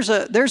 There's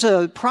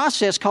a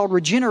process called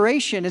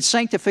regeneration and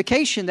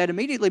sanctification that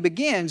immediately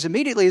begins.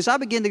 Immediately as I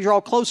begin to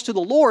draw close to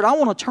the Lord, I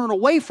want to turn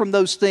away from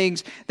those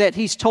things that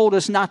He's told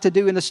us not to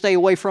do and to stay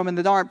away from and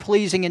that aren't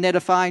pleasing and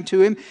edifying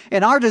to Him.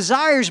 And our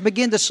desires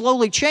begin to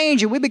slowly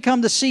change and we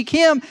become to seek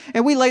Him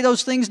and we lay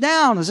those things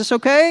down. Is this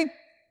okay?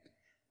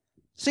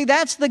 See,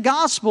 that's the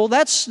gospel.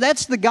 That's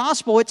the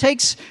gospel. It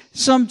takes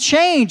some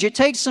change. It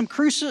takes some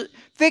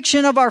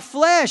crucifixion of our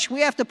flesh.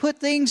 We have to put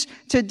things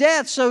to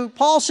death. So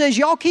Paul says,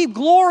 y'all keep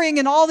glorying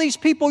in all these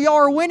people y'all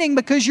are winning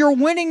because you're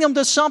winning them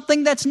to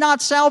something that's not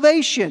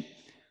salvation.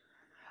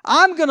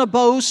 I'm going to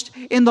boast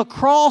in the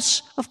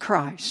cross of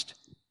Christ.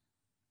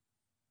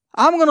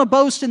 I'm going to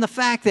boast in the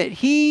fact that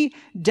He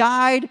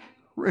died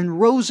and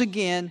rose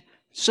again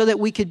so that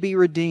we could be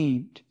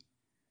redeemed.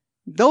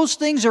 Those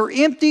things are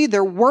empty,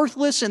 they're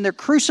worthless, and they're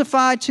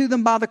crucified to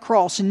them by the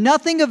cross.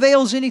 Nothing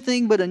avails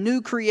anything but a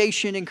new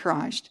creation in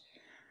Christ.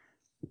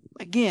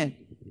 Again,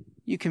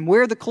 you can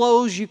wear the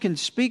clothes, you can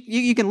speak,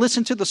 you can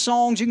listen to the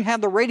songs, you can have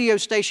the radio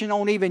station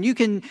on even, you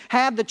can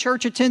have the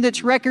church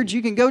attendance records,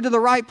 you can go to the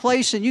right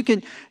place, and you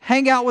can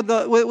hang out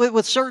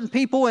with certain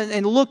people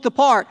and look the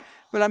part.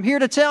 But I'm here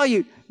to tell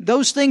you,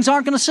 those things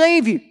aren't going to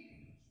save you.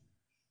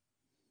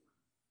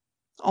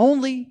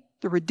 Only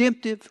the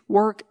redemptive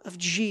work of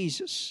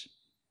Jesus.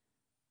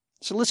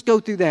 So let's go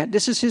through that.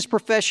 This is his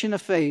profession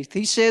of faith.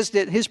 He says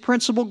that his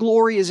principal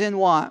glory is in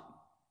what?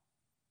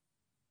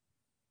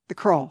 The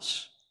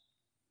cross.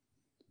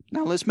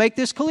 Now let's make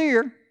this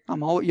clear.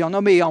 Y'all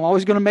know me. I'm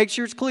always going to make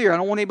sure it's clear. I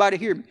don't want anybody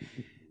to hear me.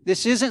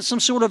 This isn't some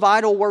sort of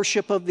idol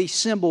worship of the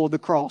symbol of the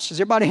cross. Does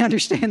everybody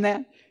understand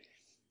that?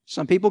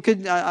 Some people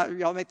could,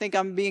 y'all may think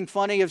I'm being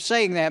funny of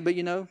saying that, but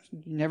you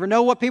never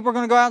know what people are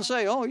going to go out and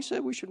say. Oh, he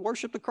said we should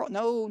worship the cross.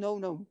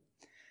 No.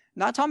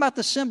 Not talking about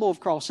the symbol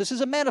of cross. This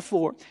is a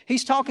metaphor.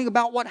 He's talking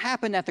about what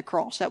happened at the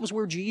cross. That was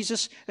where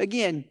Jesus,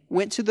 again,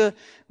 went to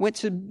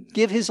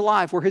give His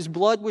life, where His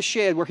blood was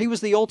shed, where He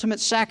was the ultimate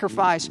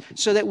sacrifice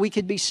so that we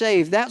could be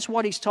saved. That's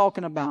what He's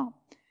talking about.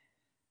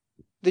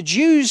 The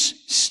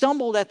Jews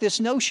stumbled at this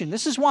notion.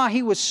 This is why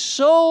He was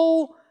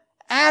so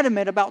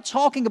adamant about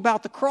talking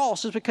about the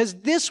cross, is because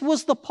this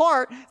was the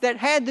part that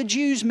had the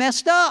Jews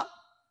messed up.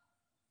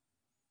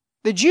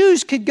 The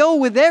Jews could go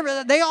with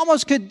they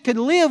almost could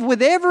live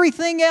with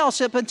everything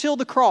else up until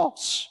the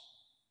cross.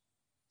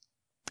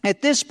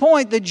 At this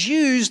point, the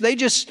Jews,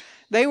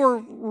 they were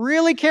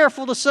really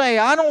careful to say,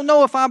 I don't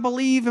know if I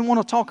believe and want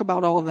to talk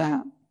about all of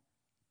that.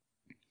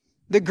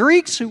 The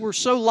Greeks, who were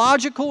so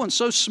logical and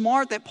so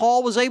smart that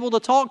Paul was able to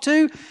talk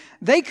to,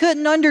 they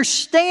couldn't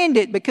understand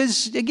it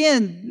because,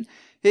 again,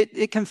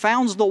 it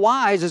confounds the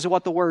wise, is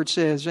what the Word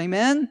says.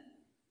 Amen?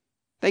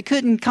 They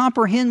couldn't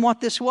comprehend what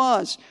this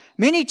was.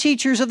 Many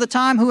teachers of the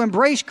time who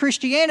embraced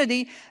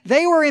Christianity,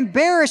 they were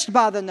embarrassed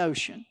by the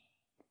notion.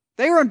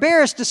 They were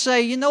embarrassed to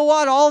say, you know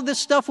what, all this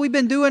stuff we've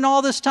been doing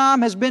all this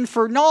time has been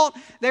for naught.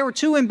 They were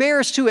too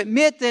embarrassed to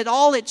admit that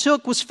all it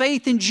took was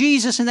faith in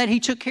Jesus and that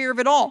He took care of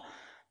it all.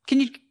 Can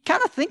you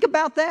kind of think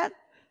about that?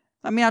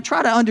 I mean, I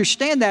try to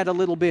understand that a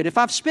little bit. If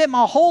I've spent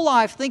my whole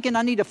life thinking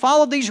I need to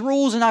follow these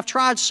rules and I've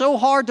tried so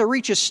hard to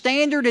reach a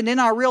standard and then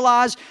I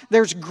realize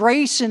there's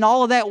grace and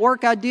all of that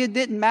work I did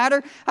didn't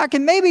matter, I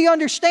can maybe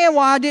understand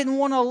why I didn't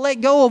want to let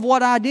go of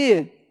what I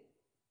did.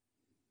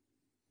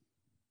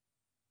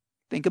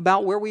 Think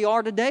about where we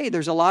are today.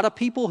 There's a lot of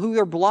people who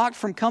are blocked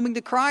from coming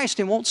to Christ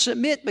and won't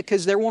submit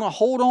because they want to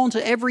hold on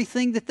to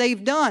everything that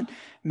they've done.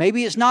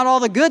 Maybe it's not all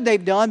the good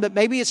they've done, but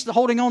maybe it's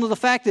holding on to the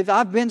fact that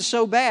I've been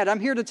so bad.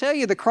 I'm here to tell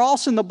you the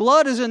cross and the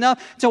blood is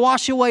enough to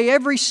wash away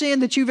every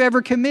sin that you've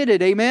ever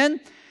committed. Amen?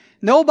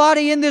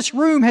 Nobody in this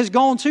room has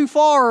gone too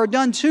far or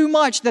done too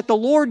much that the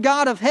Lord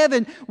God of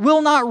heaven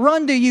will not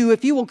run to you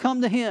if you will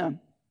come to Him.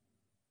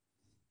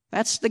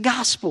 That's the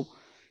gospel.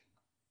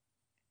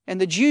 And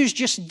the Jews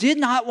just did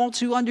not want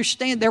to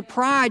understand. Their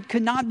pride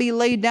could not be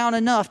laid down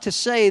enough to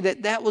say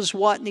that that was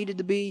what needed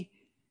to be.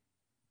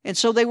 And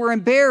so they were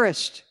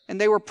embarrassed and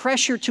they were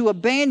pressured to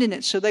abandon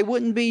it so they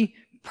wouldn't be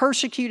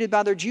persecuted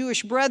by their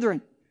Jewish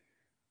brethren.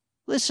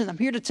 Listen, I'm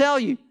here to tell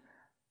you,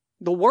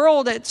 the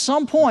world at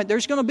some point,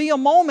 there's going to be a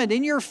moment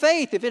in your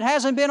faith, if it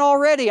hasn't been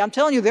already, I'm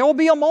telling you, there will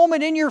be a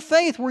moment in your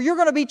faith where you're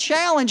going to be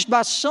challenged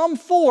by some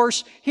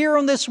force here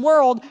in this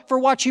world for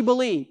what you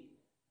believe.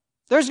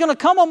 There's going to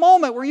come a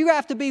moment where you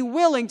have to be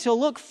willing to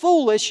look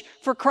foolish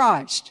for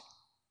Christ.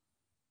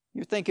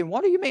 You're thinking,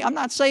 what do you mean? I'm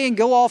not saying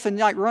go off and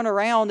like run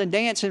around and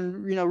dance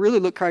and really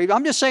look crazy.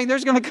 I'm just saying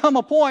there's going to come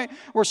a point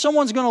where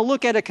someone's going to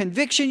look at a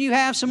conviction you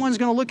have, someone's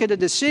going to look at a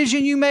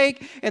decision you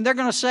make, and they're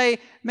going to say,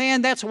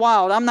 man, that's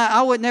wild.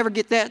 I would never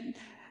get that.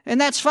 And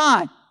that's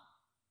fine.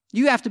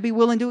 You have to be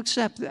willing to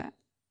accept that.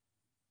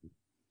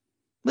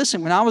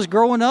 Listen, when I was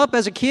growing up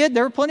as a kid,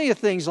 there were plenty of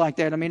things like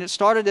that. I mean, it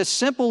started as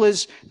simple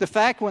as the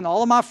fact when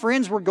all of my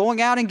friends were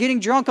going out and getting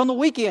drunk on the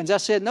weekends. I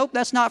said, nope,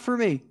 that's not for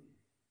me.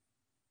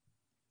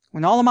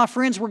 When all of my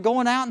friends were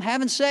going out and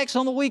having sex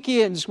on the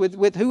weekends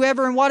with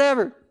whoever and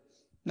whatever.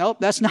 Nope,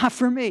 that's not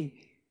for me.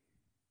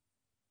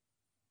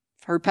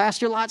 I've heard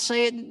Pastor Lott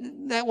say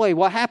it that way.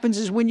 What happens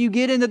is when you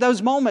get into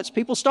those moments,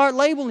 people start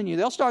labeling you.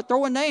 They'll start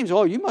throwing names.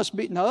 Oh, you must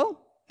be. No.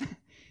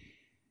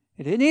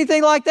 It isn't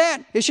anything like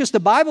that. It's just the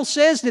Bible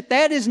says that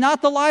that is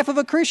not the life of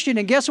a Christian.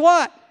 And guess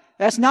what?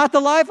 That's not the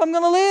life I'm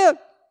going to live.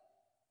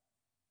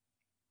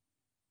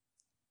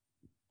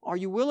 Are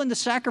you willing to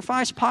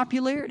sacrifice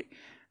popularity?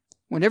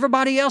 When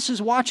everybody else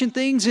is watching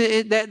things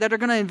that are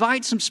going to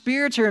invite some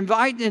spirits or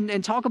invite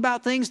and talk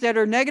about things that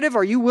are negative,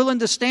 are you willing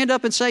to stand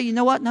up and say, you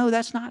know what? No,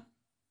 that's not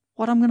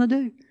what I'm going to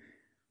do.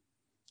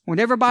 When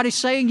everybody's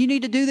saying you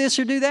need to do this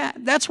or do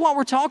that, that's what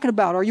we're talking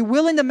about. Are you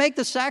willing to make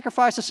the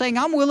sacrifice of saying,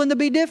 I'm willing to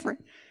be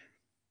different?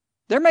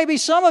 There may be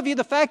some of you,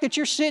 the fact that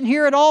you're sitting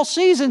here at all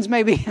seasons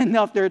may be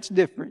enough that it's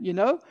different,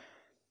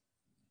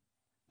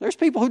 There's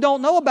people who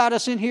don't know about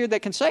us in here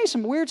that can say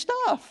some weird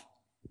stuff.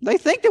 They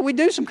think that we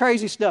do some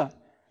crazy stuff.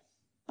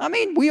 I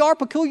mean, we are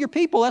peculiar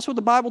people. That's what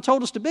the Bible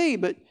told us to be.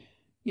 But,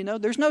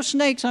 there's no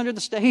snakes under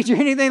the stage or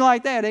anything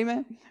like that.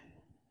 Amen?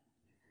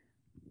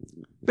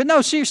 But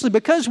no, seriously,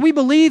 because we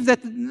believe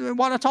that,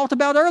 what I talked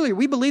about earlier,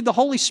 we believe the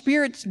Holy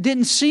Spirit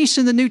didn't cease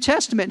in the New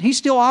Testament. He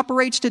still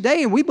operates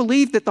today. And we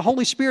believe that the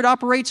Holy Spirit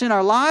operates in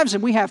our lives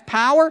and we have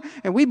power.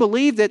 And we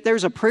believe that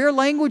there's a prayer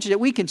language that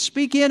we can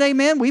speak in.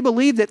 Amen? We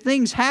believe that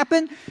things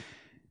happen.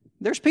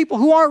 There's people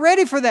who aren't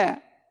ready for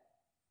that.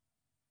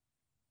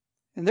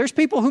 And there's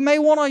people who may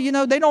want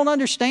to, they don't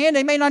understand.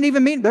 They may not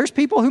even mean. There's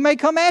people who may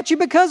come at you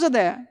because of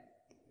that.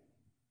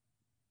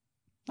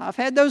 I've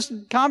had those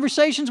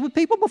conversations with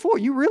people before.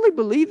 You really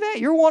believe that?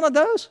 You're one of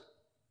those?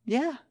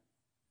 Yeah.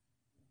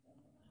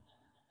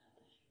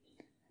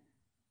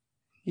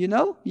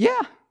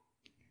 Yeah.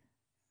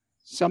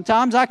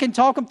 Sometimes I can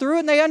talk them through it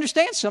and they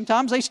understand.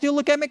 Sometimes they still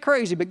look at me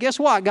crazy. But guess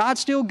what? God's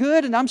still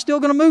good and I'm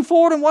still going to move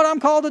forward in what I'm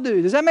called to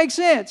do. Does that make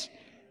sense?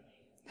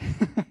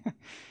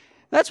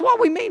 That's what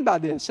we mean by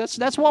this.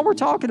 That's what we're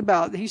talking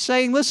about. He's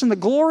saying, listen, the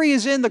glory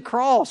is in the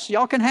cross.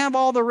 Y'all can have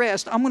all the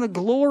rest. I'm going to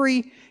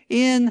glory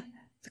in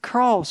the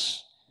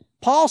cross.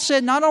 Paul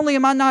said, not only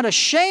am I not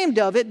ashamed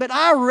of it, but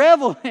I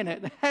revel in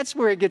it. That's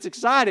where it gets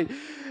exciting.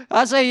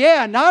 I say,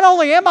 yeah, not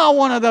only am I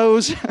one of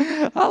those,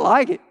 I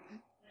like it.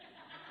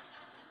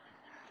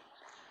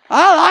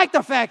 I like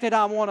the fact that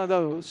I'm one of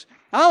those.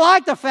 I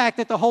like the fact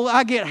that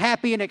I get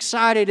happy and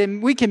excited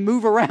and we can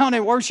move around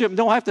and worship and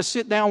don't have to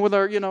sit down with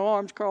our,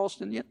 arms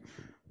crossed. And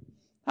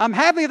I'm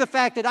happy with the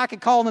fact that I can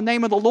call in the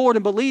name of the Lord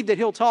and believe that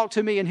He'll talk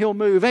to me and He'll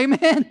move.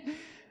 Amen.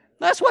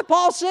 That's what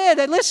Paul said.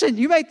 And listen,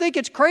 you may think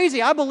it's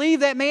crazy. I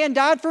believe that man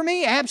died for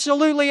me.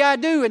 Absolutely I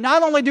do. And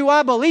not only do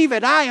I believe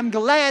it, I am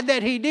glad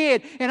that He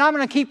did. And I'm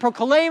going to keep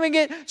proclaiming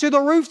it to the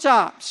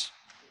rooftops.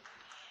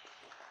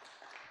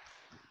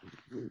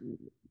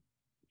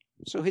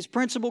 So His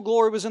principal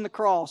glory was in the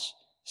cross.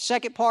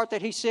 Second part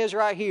that he says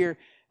right here,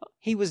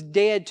 He was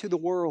dead to the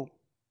world.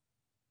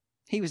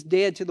 He was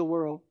dead to the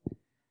world.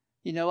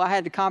 I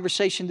had a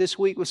conversation this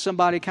week with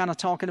somebody kind of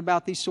talking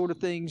about these sort of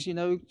things,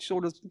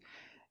 sort of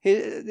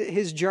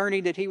his journey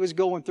that he was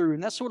going through.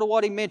 And that's sort of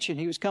what he mentioned.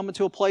 He was coming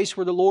to a place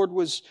where the Lord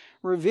was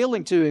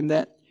revealing to him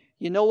that,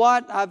 you know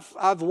what,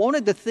 I've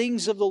wanted the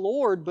things of the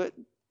Lord, but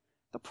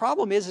the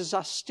problem is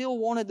I still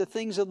wanted the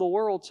things of the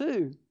world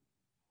too.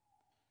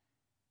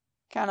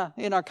 Kind of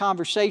in our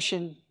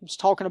conversation, I was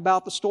talking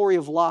about the story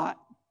of Lot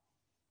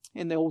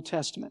in the Old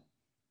Testament.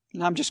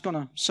 And I'm just going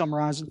to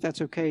summarize it, if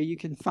that's okay. You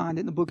can find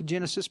it in the book of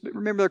Genesis. But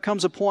remember, there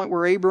comes a point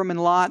where Abram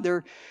and Lot,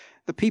 they're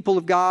the people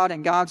of God,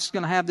 and God's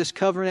going to have this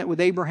covenant with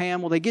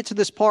Abraham. Well, they get to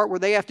this part where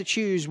they have to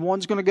choose.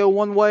 One's going to go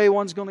one way,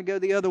 one's going to go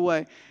the other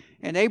way.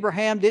 And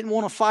Abraham didn't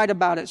want to fight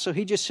about it, so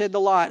he just said to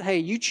Lot, hey,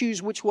 you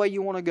choose which way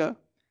you want to go.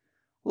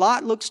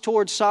 Lot looks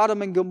towards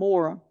Sodom and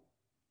Gomorrah.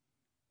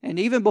 And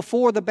even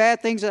before the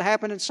bad things that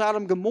happened in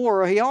Sodom and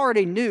Gomorrah, he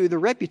already knew, the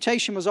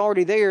reputation was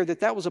already there,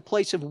 that was a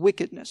place of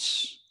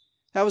wickedness.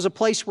 That was a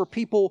place where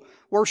people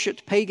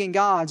worshipped pagan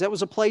gods. That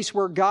was a place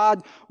where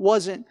God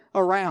wasn't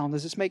around.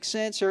 Does this make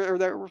sense?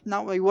 Or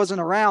not He wasn't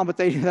around, but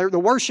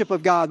the worship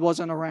of God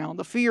wasn't around.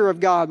 The fear of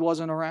God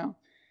wasn't around.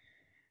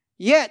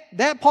 Yet,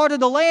 that part of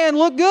the land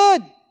looked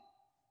good.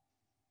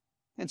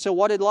 And so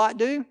what did Lot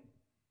do?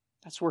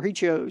 That's where he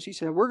chose. He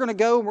said, we're going to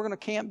go and we're going to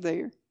camp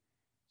there.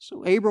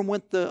 So Abram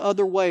went the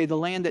other way, the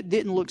land that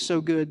didn't look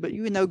so good. But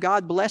even though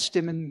God blessed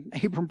him and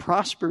Abram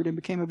prospered and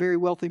became a very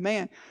wealthy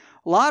man,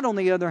 Lot, on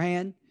the other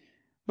hand,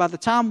 by the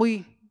time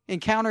we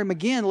encounter him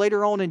again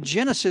later on in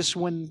Genesis,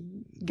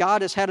 when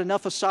God has had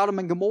enough of Sodom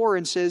and Gomorrah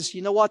and says,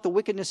 you know what, the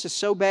wickedness is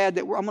so bad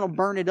that I'm going to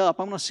burn it up.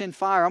 I'm going to send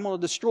fire. I'm going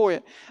to destroy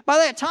it. By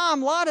that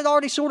time, Lot had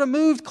already sort of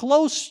moved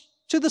close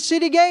to the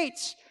city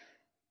gates.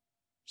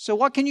 So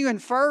what can you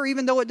infer?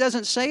 Even though it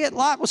doesn't say it,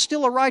 Lot was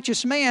still a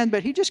righteous man,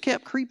 but he just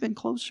kept creeping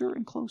closer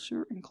and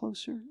closer and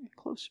closer and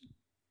closer.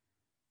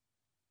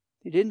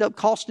 It ended up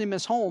costing him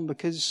his home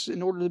because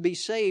in order to be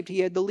saved, he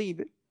had to leave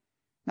it.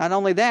 Not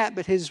only that,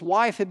 but his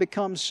wife had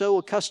become so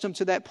accustomed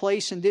to that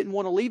place and didn't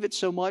want to leave it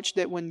so much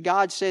that when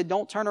God said,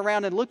 don't turn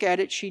around and look at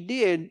it, she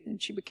did,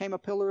 and she became a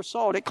pillar of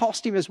salt. It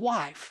cost him his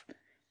wife.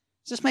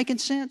 Is this making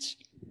sense?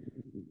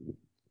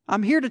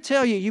 I'm here to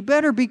tell you, you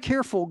better be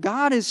careful.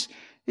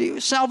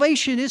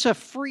 Salvation is a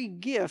free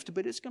gift,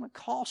 but it's going to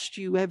cost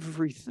you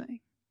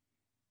everything.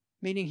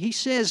 Meaning He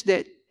says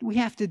that we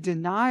have to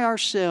deny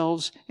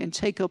ourselves and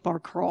take up our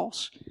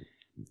cross.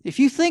 If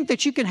you think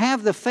that you can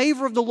have the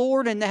favor of the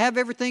Lord and have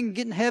everything,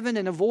 get in heaven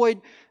and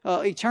avoid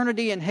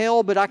eternity in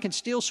hell, but I can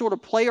still sort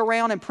of play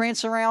around and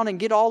prance around and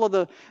get all of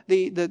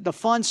the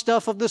fun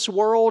stuff of this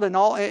world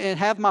and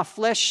have my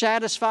flesh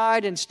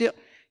satisfied, and still,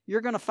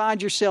 you're going to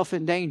find yourself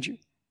in danger.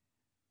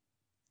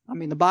 I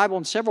mean, the Bible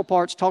in several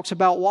parts talks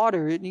about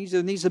water. It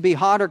needs to be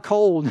hot or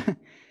cold.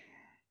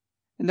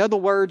 In other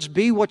words,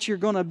 be what you're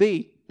going to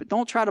be. But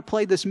don't try to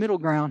play this middle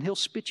ground. He'll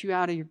spit you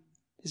out of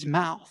His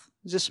mouth.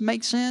 Does this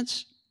make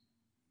sense?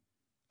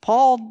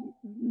 Paul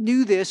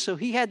knew this, so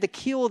he had to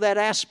kill that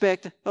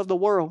aspect of the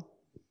world.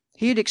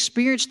 He had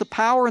experienced the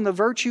power and the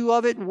virtue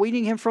of it,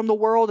 weaning him from the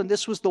world, and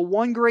this was the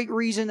one great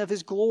reason of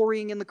his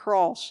glorying in the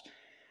cross.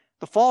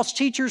 The false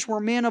teachers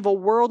were men of a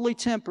worldly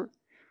temper.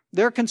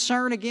 Their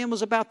concern, again,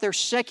 was about their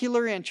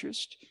secular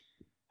interest.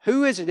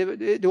 Who is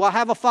it? Do I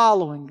have a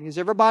following? Is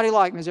everybody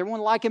like me? Is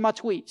everyone liking my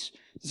tweets?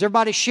 Is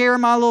everybody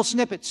sharing my little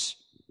snippets?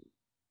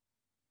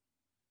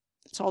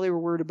 That's all they were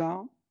worried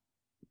about.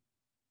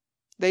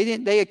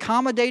 They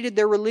accommodated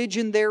their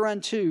religion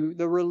thereunto.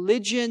 The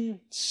religion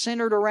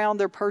centered around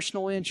their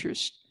personal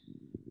interest.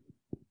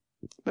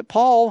 But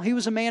Paul, he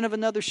was a man of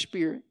another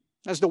spirit.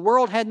 As the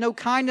world had no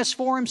kindness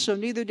for him, so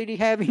neither did he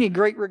have any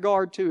great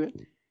regard to it.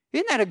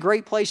 Isn't that a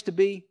great place to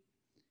be?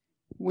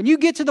 When you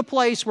get to the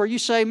place where you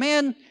say,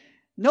 man,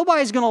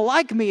 nobody's going to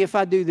like me if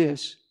I do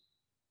this.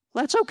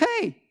 That's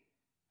okay.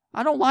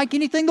 I don't like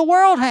anything the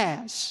world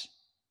has.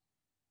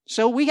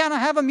 So we got to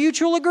have a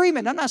mutual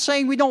agreement. I'm not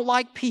saying we don't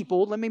like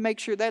people. Let me make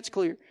sure that's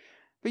clear.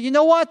 But you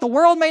know what? The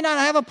world may not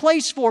have a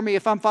place for me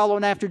if I'm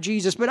following after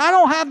Jesus, but I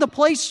don't have the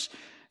place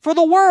for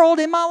the world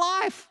in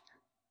my life.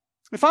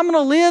 If I'm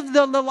going to live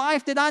the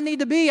life that I need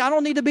to be, I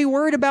don't need to be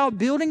worried about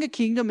building a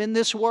kingdom in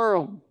this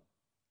world.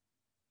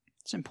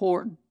 It's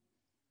important.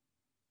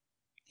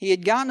 He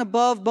had gotten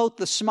above both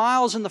the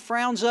smiles and the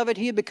frowns of it.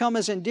 He had become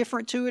as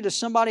indifferent to it as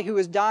somebody who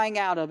is dying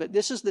out of it.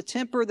 This is the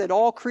temper that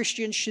all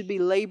Christians should be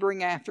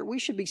laboring after. We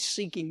should be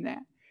seeking that.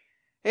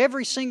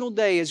 Every single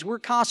day, as we're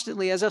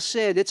constantly, as I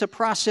said, it's a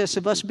process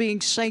of us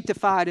being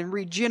sanctified and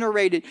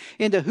regenerated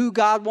into who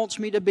God wants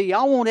me to be.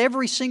 I want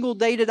every single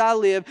day that I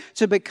live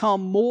to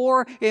become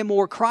more and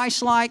more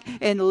Christ-like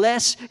and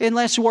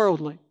less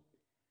worldly.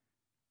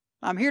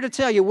 I'm here to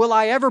tell you, will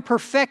I ever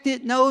perfect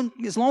it? No,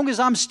 as long as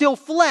I'm still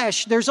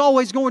flesh, there's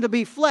always going to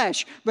be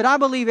flesh. But I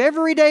believe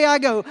every day I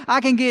go,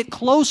 I can get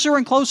closer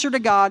and closer to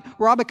God,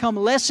 where I become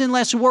less and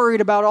less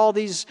worried about all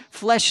these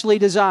fleshly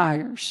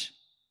desires.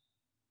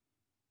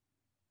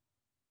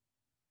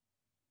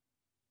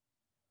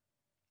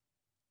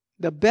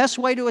 The best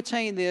way to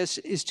attain this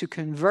is to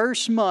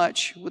converse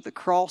much with the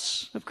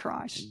cross of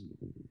Christ.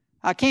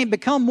 I can't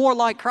become more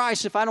like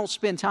Christ if I don't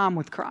spend time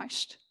with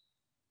Christ.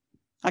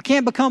 I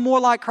can't become more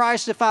like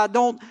Christ if I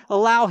don't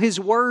allow His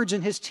words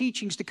and His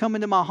teachings to come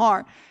into my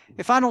heart.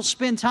 If I don't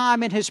spend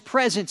time in His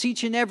presence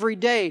each and every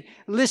day,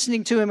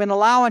 listening to Him and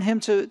allowing Him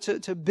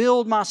to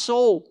build my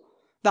soul.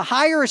 The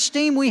higher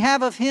esteem we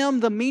have of Him,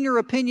 the meaner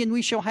opinion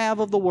we shall have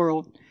of the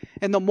world.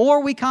 And the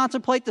more we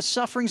contemplate the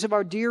sufferings of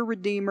our dear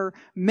Redeemer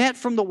met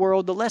from the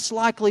world, the less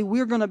likely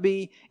we're going to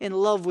be in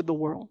love with the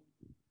world.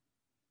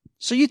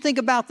 So you think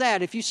about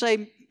that. If you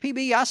say,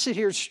 PB, I sit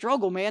here and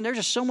struggle, man. There's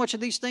just so much of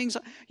these things.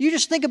 You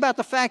just think about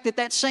the fact that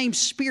that same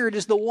spirit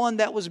is the one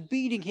that was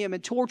beating him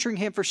and torturing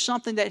him for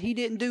something that he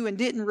didn't do and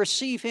didn't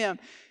receive him.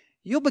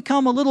 You'll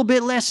become a little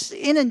bit less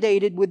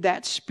inundated with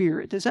that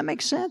spirit. Does that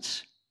make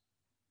sense?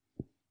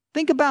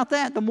 Think about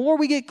that. The more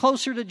we get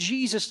closer to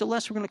Jesus, the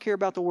less we're going to care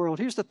about the world.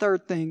 Here's the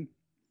third thing.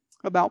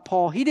 about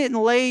Paul. He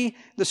didn't lay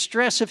the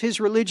stress of his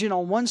religion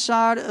on one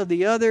side or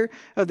the other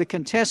of the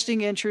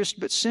contesting interest,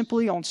 but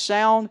simply on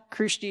sound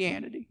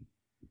Christianity.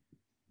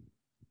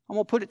 I'm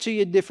going to put it to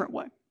you a different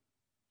way.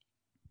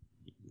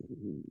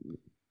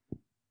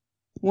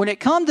 When it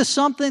come to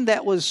something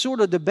that was sort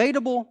of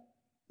debatable,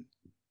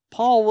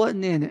 Paul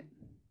wasn't in it.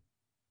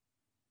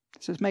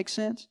 Does this make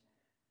sense?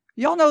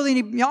 Y'all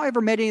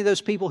ever met any of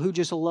those people who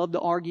just love to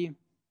argue?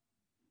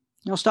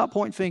 Y'all stop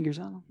pointing fingers.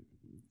 No,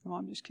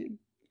 I'm just kidding.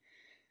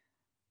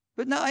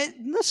 But no,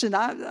 listen,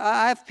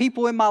 I have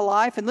people in my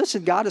life, and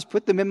listen, God has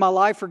put them in my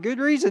life for good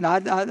reason.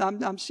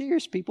 I'm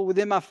serious, people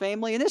within my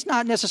family, and it's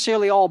not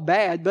necessarily all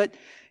bad, but,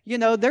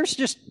 there's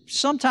just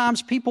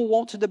sometimes people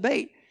want to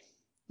debate.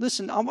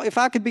 Listen, if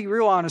I could be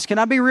real honest, can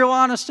I be real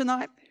honest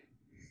tonight?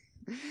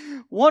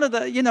 One of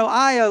the,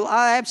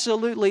 I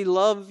absolutely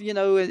love,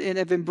 and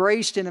have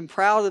embraced and am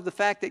proud of the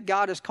fact that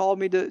God has called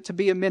me to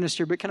be a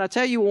minister. But can I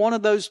tell you one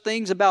of those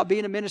things about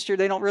being a minister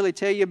they don't really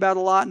tell you about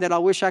a lot and that I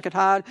wish I could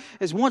hide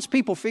is once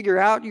people figure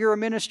out you're a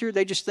minister,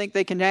 they just think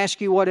they can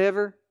ask you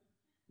whatever.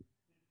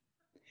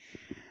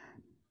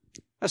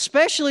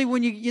 Especially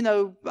when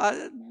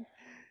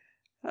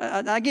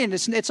again,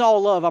 it's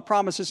all love. I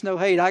promise it's no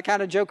hate. I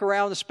kind of joke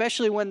around,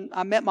 especially when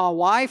I met my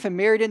wife and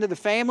married into the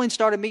family and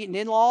started meeting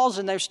in-laws,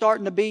 and they're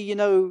starting to be,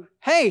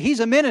 hey, he's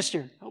a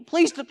minister. Oh,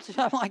 please,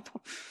 I'm like,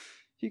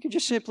 you can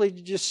just simply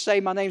just say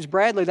my name's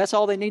Bradley. That's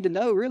all they need to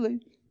know, really.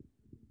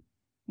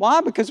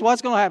 Why? Because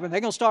what's going to happen? They're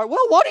going to start,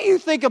 well, what do you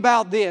think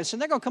about this? And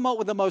they're going to come up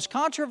with the most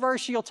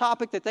controversial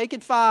topic that they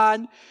could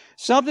find,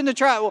 something to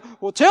try.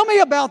 Well, tell me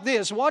about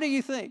this. What do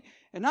you think?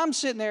 And I'm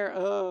sitting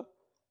there,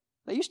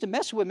 they used to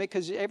mess with me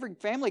because every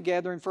family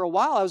gathering for a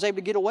while I was able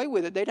to get away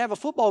with it. They'd have a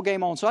football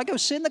game on. So I'd go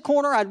sit in the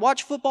corner, I'd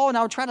watch football, and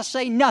I would try to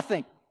say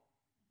nothing.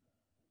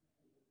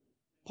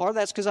 Part of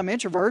that's because I'm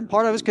introverted.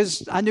 Part of it's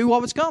because I knew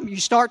what was coming. You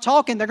start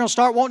talking, they're going to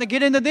start wanting to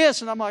get into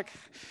this. And I'm like,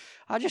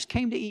 I just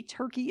came to eat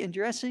turkey and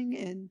dressing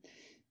and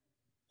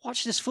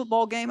watch this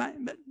football game.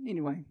 But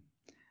anyway,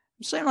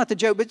 I'm saying not the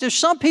joke, but there's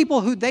some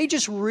people who they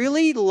just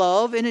really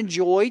love and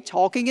enjoy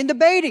talking and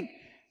debating.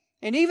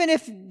 And even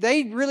if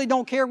they really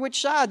don't care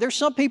which side, there's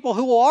some people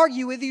who will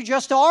argue with you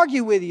just to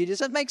argue with you. Does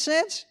that make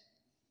sense?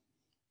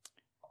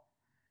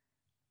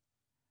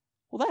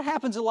 Well, that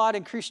happens a lot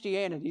in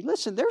Christianity.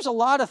 Listen, there's a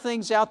lot of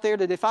things out there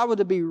that if I were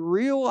to be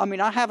real,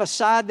 I have a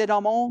side that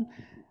I'm on,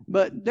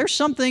 but there's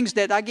some things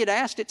that I get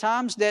asked at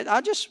times that I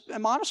just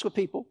am honest with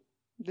people.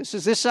 This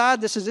is this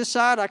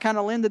side. I kind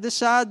of lean to this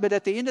side, but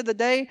at the end of the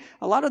day,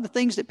 a lot of the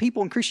things that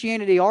people in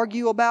Christianity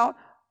argue about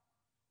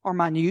are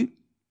minute.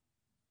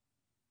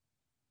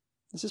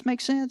 Does this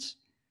make sense?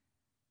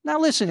 Now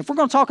listen, if we're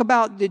going to talk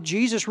about did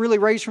Jesus really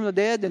raise from the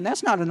dead, then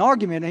that's not an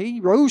argument.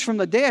 He rose from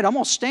the dead. I'm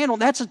going to stand on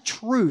that's a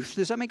truth.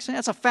 Does that make sense?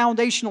 That's a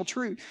foundational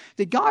truth.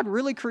 Did God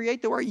really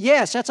create the world?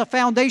 Yes, that's a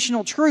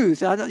foundational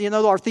truth.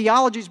 Our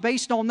theology is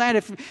based on that.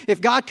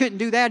 If God couldn't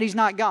do that, He's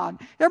not God.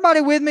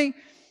 Everybody with me?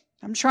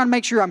 I'm trying to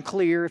make sure I'm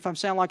clear if I'm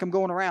sounding like I'm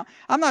going around.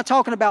 I'm not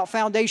talking about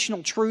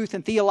foundational truth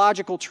and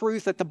theological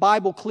truth that the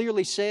Bible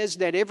clearly says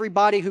that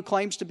everybody who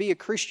claims to be a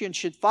Christian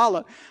should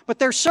follow. But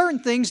there's certain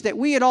things that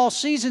we at all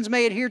seasons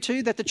may adhere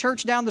to that the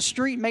church down the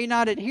street may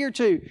not adhere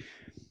to.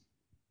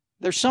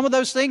 There's some of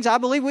those things I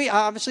believe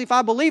obviously if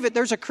I believe it,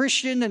 there's a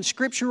Christian and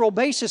scriptural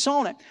basis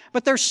on it.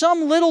 But there's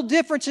some little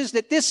differences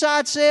that this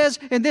side says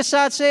and this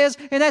side says,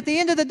 and at the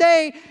end of the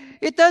day,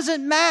 it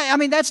doesn't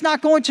matter. That's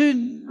not going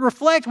to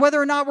reflect whether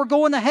or not we're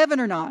going to heaven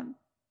or not. Does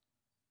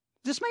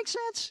this make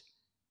sense?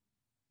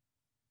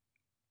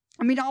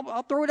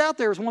 I'll throw it out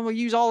there as one we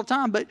use all the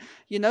time, but,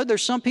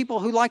 there's some people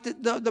who like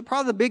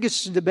probably the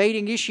biggest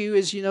debating issue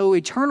is,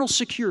 eternal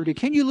security.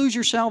 Can you lose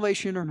your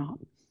salvation or not?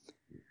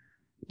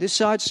 This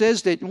side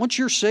says that once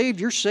you're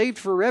saved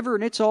forever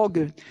and it's all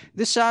good.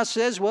 This side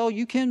says, well,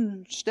 you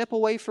can step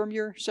away from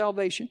your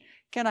salvation.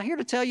 Can I here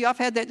to tell you, I've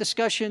had that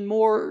discussion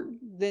more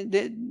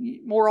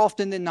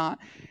often than not.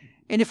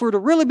 And if we're to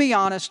really be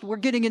honest, we're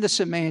getting into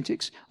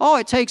semantics. All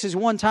it takes is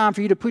one time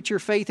for you to put your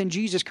faith in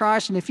Jesus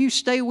Christ, and if you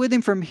stay with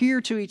Him from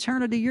here to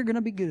eternity, you're going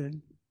to be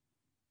good.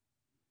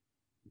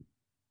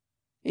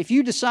 If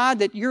you decide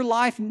that your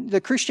life,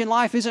 the Christian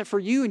life, isn't for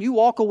you, and you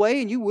walk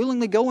away and you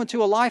willingly go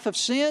into a life of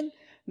sin,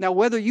 now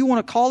whether you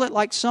want to call it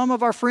like some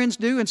of our friends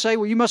do and say,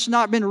 well, you must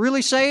not have been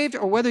really saved,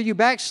 or whether you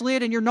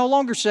backslid and you're no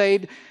longer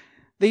saved,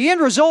 the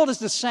end result is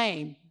the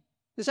same.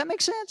 Does that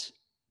make sense?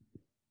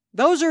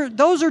 Those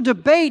are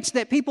debates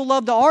that people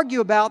love to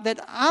argue about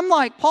that I'm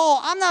like, Paul,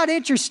 I'm not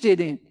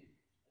interested in.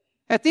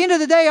 At the end of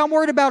the day, I'm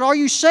worried about, are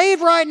you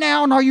saved right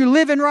now and are you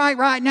living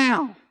right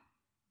now?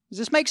 Does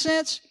this make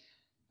sense?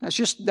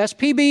 That's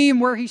PB and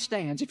where he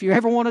stands, if you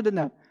ever wanted to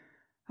know.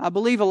 I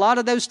believe a lot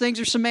of those things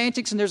are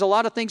semantics and there's a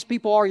lot of things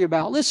people argue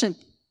about. Listen,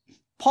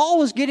 Paul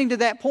was getting to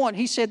that point.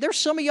 He said, there's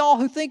some of y'all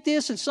who think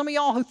this and some of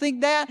y'all who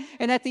think that,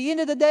 and at the end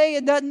of the day,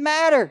 it doesn't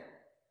matter.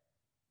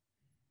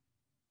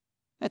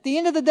 At the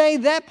end of the day,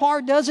 that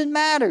part doesn't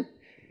matter.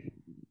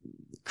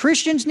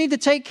 Christians need to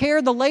take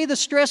care to lay the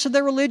stress of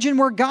their religion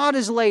where God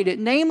has laid it,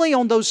 namely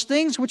on those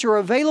things which are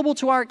available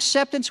to our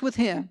acceptance with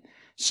Him.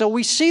 So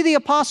we see the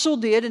apostle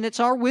did, and it's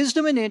our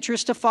wisdom and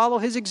interest to follow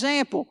his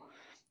example.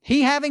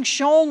 He, having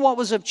shown what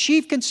was of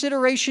chief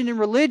consideration in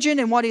religion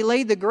and what he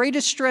laid the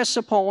greatest stress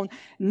upon,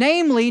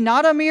 namely,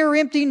 not a mere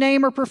empty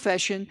name or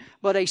profession,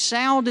 but a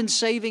sound and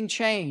saving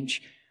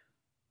change.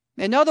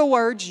 In other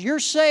words, you're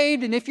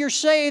saved, and if you're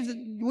saved,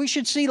 we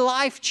should see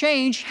life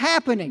change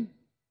happening.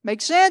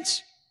 Make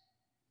sense?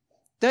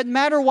 Doesn't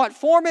matter what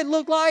form it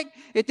looked like.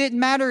 It didn't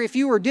matter if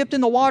you were dipped in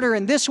the water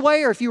in this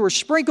way or if you were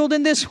sprinkled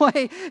in this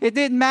way. It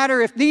didn't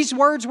matter if these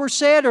words were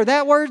said or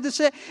that word was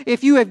said.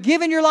 If you have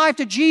given your life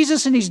to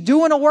Jesus and He's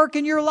doing a work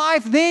in your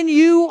life, then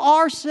you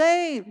are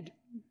saved.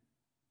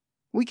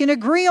 We can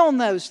agree on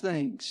those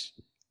things.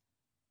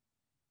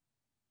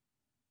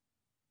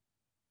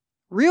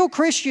 Real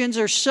Christians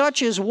are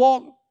such as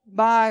walk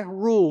by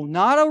rule,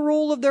 not a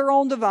rule of their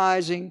own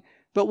devising,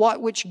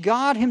 but which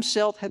God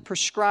Himself had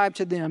prescribed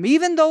to them.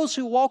 Even those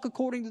who walk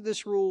according to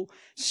this rule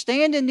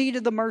stand in need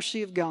of the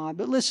mercy of God.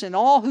 But listen,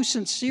 all who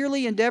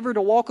sincerely endeavor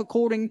to walk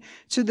according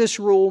to this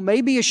rule may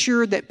be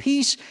assured that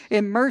peace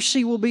and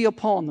mercy will be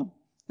upon them.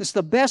 It's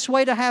the best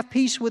way to have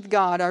peace with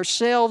God,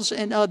 ourselves,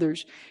 and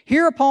others.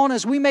 Hereupon,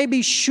 as we may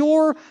be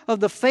sure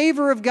of the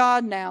favor of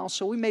God now,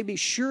 so we may be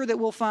sure that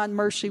we'll find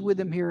mercy with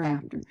Him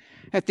hereafter.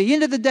 At the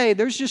end of the day,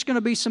 there's just going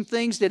to be some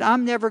things that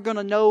I'm never going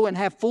to know and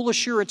have full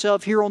assurance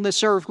of here on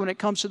this earth when it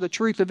comes to the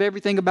truth of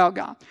everything about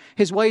God.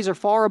 His ways are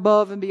far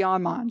above and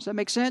beyond mine. Does that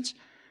make sense?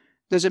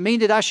 Does it mean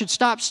that I should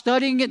stop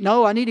studying it?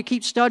 No, I need to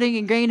keep studying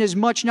and gain as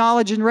much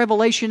knowledge and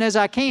revelation as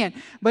I can.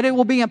 But it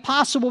will be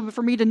impossible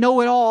for me to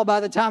know it all by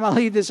the time I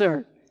leave this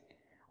earth.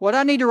 What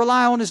I need to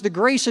rely on is the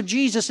grace of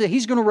Jesus, that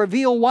He's going to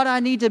reveal what I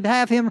need to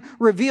have Him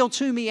reveal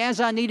to me as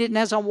I need it and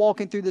as I'm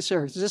walking through this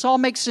earth. Does this all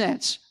make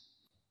sense?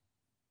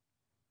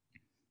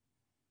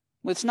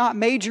 Let's not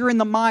major in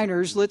the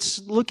minors.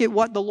 Let's look at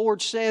what the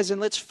Lord says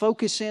and let's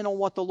focus in on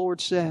what the Lord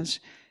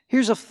says.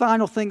 Here's a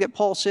final thing that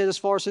Paul said as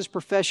far as his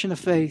profession of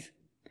faith.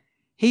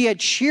 He had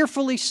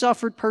cheerfully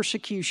suffered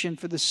persecution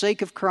for the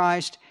sake of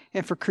Christ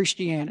and for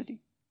Christianity.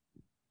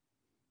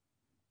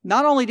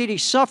 Not only did he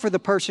suffer the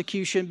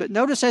persecution, but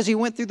notice as he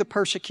went through the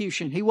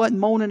persecution, he wasn't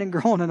moaning and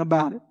groaning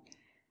about it.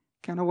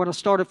 Kind of what I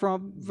started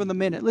from the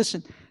minute.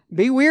 Listen,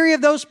 be weary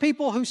of those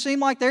people who seem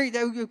like they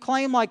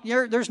claim like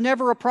there's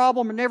never a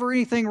problem and never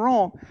anything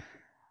wrong.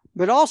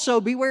 But also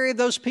be wary of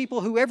those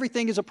people who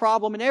everything is a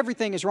problem and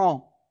everything is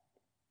wrong.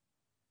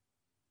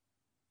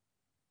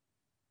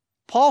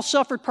 Paul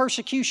suffered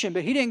persecution,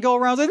 but he didn't go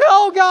around saying,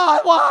 "Oh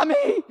God, why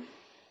me?"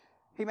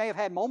 He may have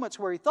had moments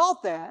where he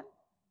thought that,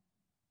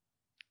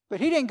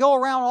 but he didn't go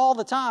around all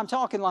the time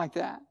talking like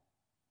that.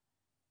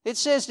 It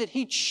says that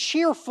he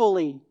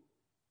cheerfully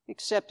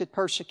accepted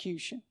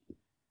persecution.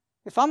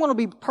 If I'm going to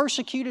be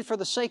persecuted for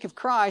the sake of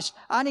Christ,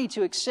 I need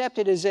to accept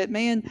it as that,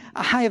 man,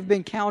 I have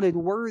been counted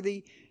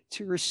worthy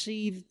to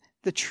receive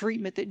the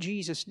treatment that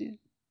Jesus did.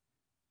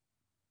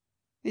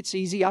 It's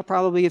easy. I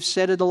probably have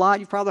said it a lot.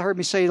 You've probably heard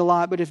me say it a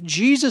lot. But if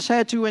Jesus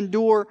had to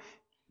endure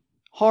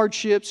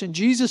hardships and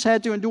Jesus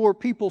had to endure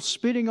people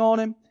spitting on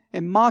Him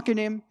and mocking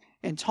Him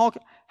and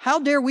talking, how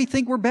dare we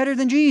think we're better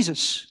than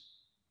Jesus?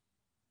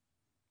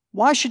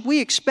 Why should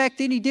we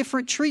expect any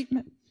different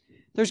treatment?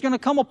 There's going to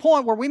come a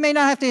point where we may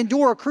not have to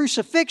endure a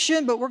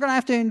crucifixion, but we're going to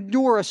have to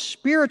endure a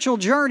spiritual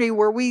journey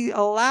where we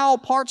allow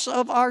parts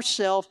of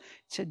ourselves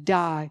to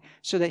die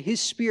so that His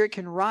Spirit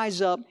can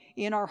rise up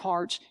in our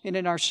hearts and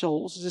in our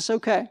souls. Is this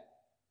okay?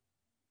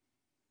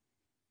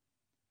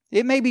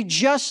 It may be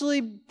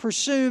justly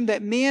presumed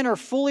that men are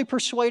fully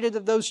persuaded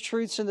of those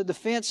truths in the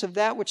defense of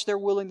that which they're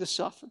willing to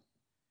suffer.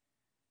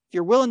 If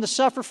you're willing to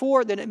suffer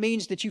for it, then it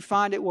means that you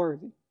find it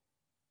worthy.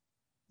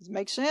 Does it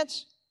make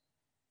sense?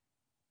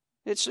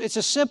 It's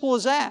as simple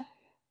as that.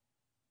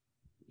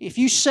 If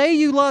you say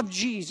you love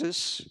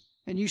Jesus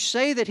and you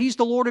say that He's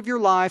the Lord of your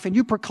life and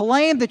you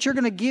proclaim that you're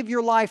going to give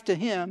your life to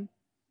Him,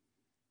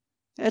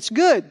 that's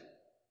good.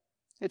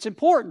 It's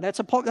important.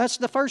 That's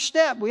the first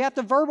step. We have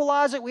to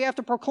verbalize it. We have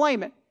to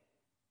proclaim it.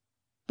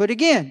 But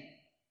again,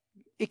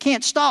 it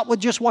can't stop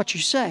with just what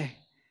you say.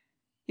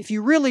 If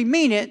you really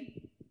mean it,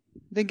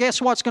 then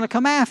guess what's going to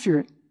come after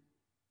it?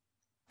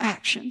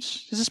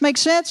 Actions. Does this make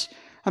sense?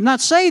 I'm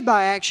not saved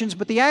by actions,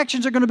 but the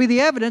actions are going to be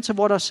the evidence of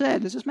what I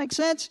said. Does this make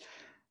sense?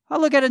 I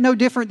look at it no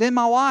different than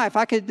my wife.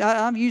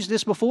 I've used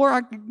this before.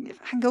 I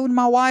can go to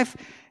my wife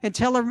and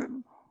tell her,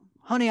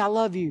 "Honey, I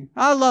love you.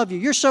 I love you.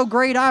 You're so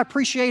great. I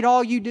appreciate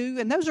all you do."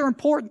 And those are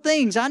important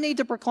things. I need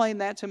to proclaim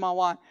that to my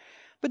wife.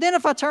 But then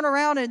if I turn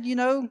around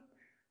and,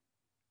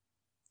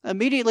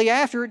 immediately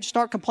after it,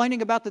 start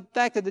complaining about the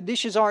fact that the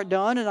dishes aren't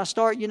done, and I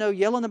start,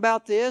 yelling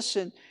about this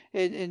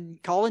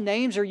and calling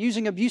names or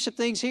using abusive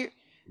things here,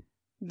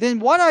 then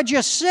what I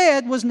just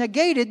said was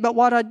negated by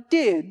what I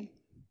did. Does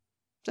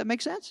that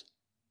make sense?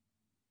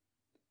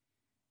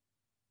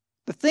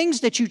 The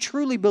things that you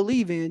truly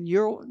believe in,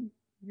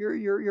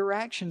 your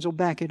actions will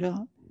back it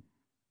up.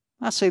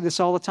 I say this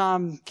all the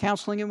time,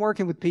 counseling and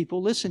working with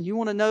people. Listen, you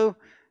want to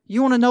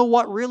know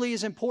what really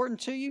is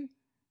important to you?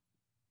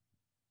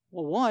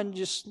 Well, one,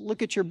 just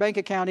look at your bank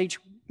account each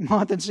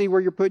month and see where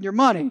you're putting your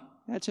money.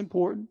 That's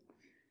important.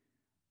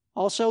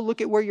 Also,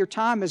 look at where your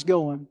time is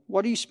going.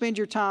 What do you spend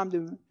your time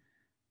doing?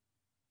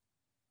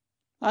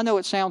 I know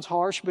it sounds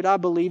harsh, but I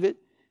believe it.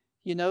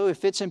 You know,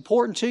 if it's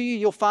important to you,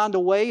 you'll find a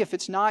way. If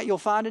it's not, you'll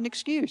find an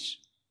excuse.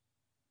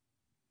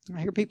 I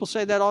hear people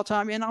say that all the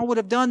time. And I would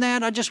have done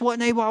that. I just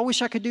wasn't able. I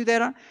wish I could do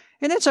that.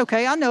 And it's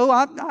okay. I know.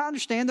 I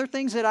understand there are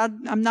things that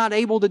I'm not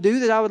able to do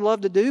that I would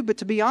love to do. But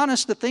to be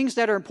honest, the things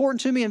that are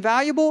important to me and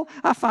valuable,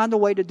 I find a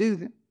way to do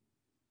them.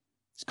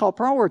 It's called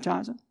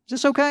prioritizing. Is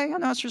this okay? I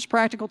know it's just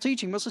practical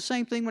teaching. But it's the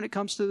same thing when it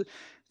comes to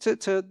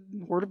the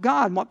Word of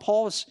God and what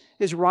Paul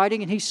is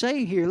writing and he's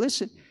saying here.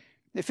 Listen,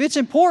 if it's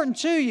important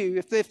to you,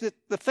 if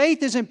the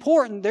faith is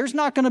important, there's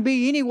not going to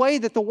be any way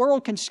that the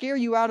world can scare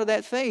you out of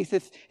that faith.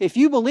 If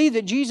you believe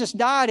that Jesus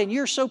died and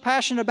you're so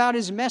passionate about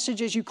His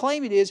message as you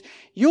claim it is,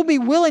 you'll be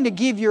willing to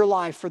give your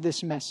life for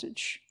this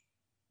message.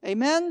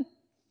 Amen?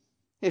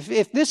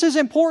 If this is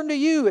important to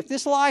you, if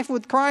this life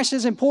with Christ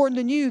is important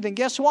to you, then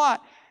guess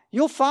what?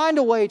 You'll find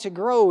a way to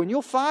grow and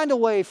you'll find a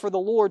way for the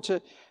Lord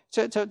to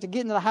get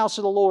into the house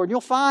of the Lord.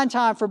 You'll find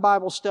time for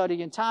Bible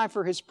study and time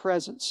for His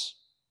presence.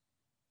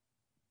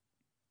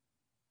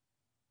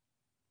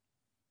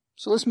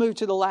 So let's move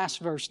to the last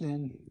verse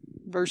then.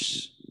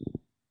 Verse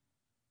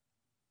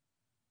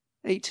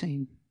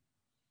 18.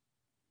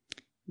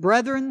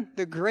 Brethren,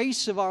 the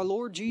grace of our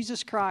Lord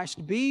Jesus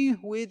Christ be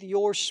with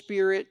your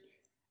spirit.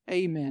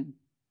 Amen.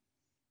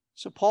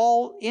 So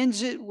Paul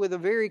ends it with a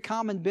very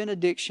common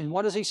benediction.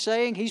 What is he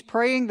saying? He's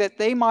praying that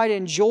they might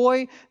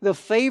enjoy the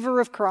favor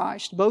of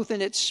Christ, both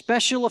in its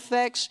special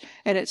effects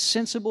and its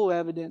sensible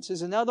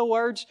evidences. In other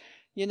words,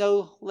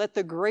 let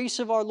the grace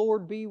of our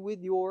Lord be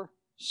with your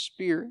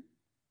spirit.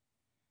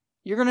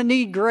 You're going to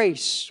need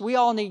grace. We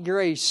all need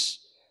grace.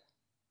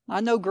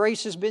 I know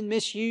grace has been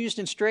misused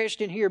and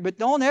stretched in here, but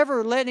don't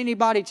ever let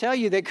anybody tell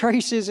you that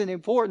grace isn't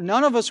important.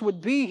 None of us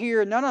would be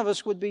here, none of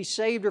us would be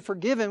saved or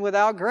forgiven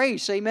without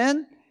grace.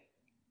 Amen?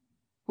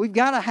 We've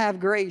got to have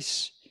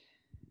grace.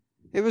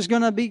 It was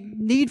going to be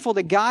needful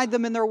to guide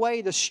them in their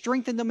way, to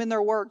strengthen them in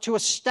their work, to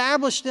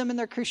establish them in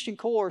their Christian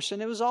course.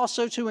 And it was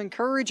also to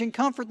encourage and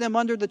comfort them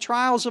under the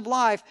trials of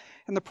life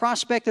and the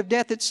prospect of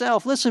death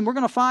itself. Listen, we're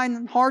going to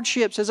find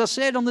hardships. As I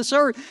said, on this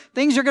earth,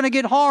 things are going to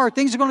get hard.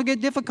 Things are going to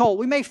get difficult.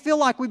 We may feel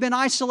like we've been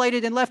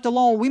isolated and left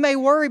alone. We may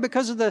worry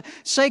because of the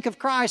sake of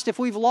Christ if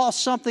we've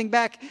lost something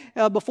back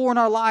before in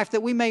our life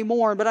that we may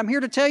mourn. But I'm here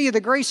to tell you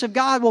the grace of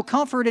God will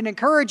comfort and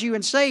encourage you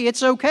and say,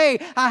 it's okay.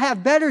 I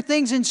have better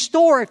things in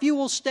store if you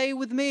will stay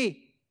with me.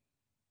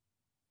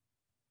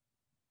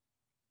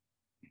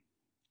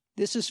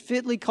 This is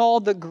fitly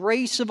called the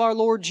grace of our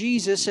Lord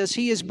Jesus, as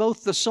He is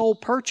both the sole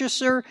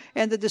purchaser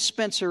and the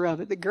dispenser of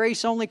it. The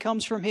grace only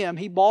comes from Him.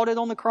 He bought it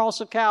on the cross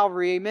of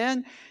Calvary,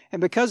 amen? And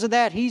because of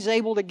that, He's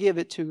able to give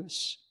it to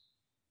us.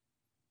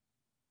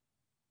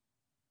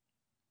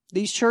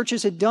 These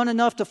churches had done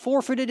enough to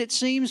forfeit it, it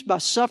seems, by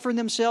suffering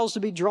themselves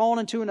to be drawn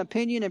into an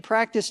opinion and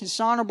practice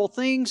dishonorable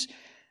things.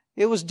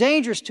 It was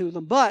dangerous to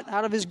them, but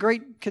out of His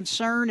great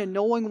concern and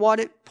knowing what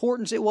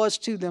importance it was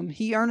to them,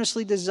 He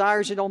earnestly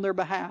desires it on their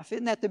behalf.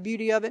 Isn't that the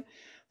beauty of it?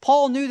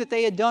 Paul knew that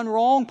they had done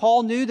wrong.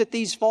 Paul knew that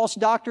these false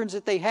doctrines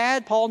that they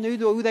had, Paul knew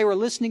who they were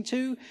listening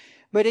to,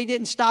 but he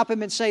didn't stop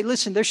him and say,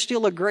 listen, there's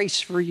still a grace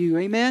for you.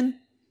 Amen?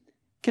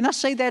 Can I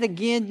say that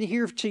again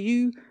here to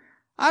you?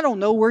 I don't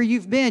know where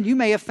you've been. You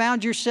may have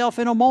found yourself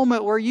in a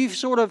moment where you've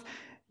sort of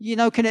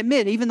can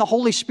admit, even the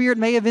Holy Spirit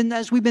may have,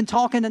 as we've been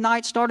talking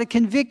tonight, started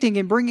convicting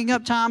and bringing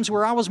up times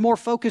where I was more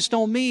focused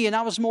on me and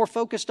I was more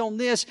focused on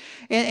this,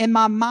 and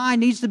my mind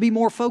needs to be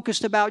more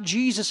focused about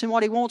Jesus and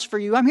what He wants for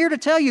you. I'm here to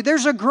tell you,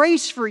 there's a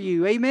grace for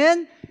you.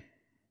 Amen?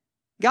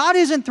 God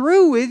isn't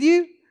through with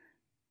you.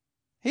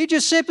 He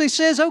just simply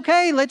says,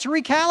 okay, let's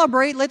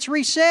recalibrate, let's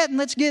reset, and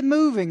let's get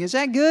moving. Is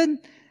that good?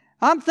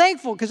 I'm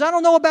thankful because I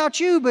don't know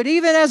about you, but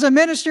even as a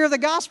minister of the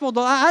gospel,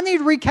 I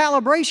need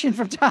recalibration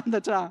from time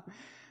to time.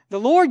 The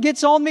Lord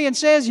gets on me and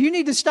says, you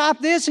need to stop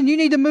this and you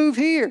need to move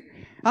here.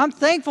 I'm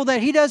thankful that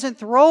He doesn't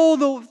throw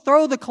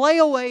the clay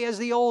away, as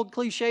the old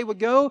cliche would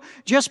go,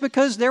 just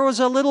because there was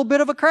a little bit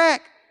of a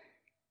crack.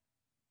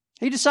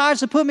 He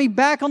decides to put me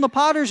back on the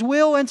potter's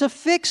wheel and to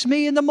fix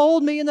me and to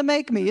mold me and to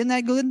make me. Isn't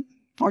that good?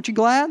 Aren't you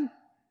glad?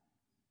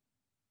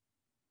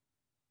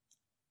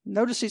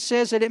 Notice it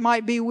says that it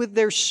might be with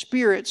their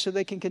spirit so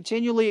they can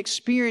continually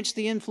experience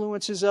the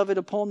influences of it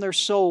upon their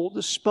soul,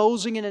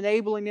 disposing and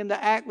enabling them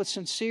to act with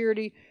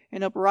sincerity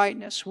and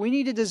uprightness. We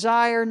need a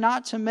desire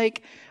not to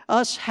make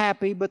us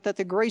happy, but that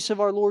the grace of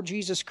our Lord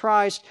Jesus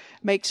Christ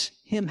makes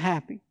Him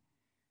happy.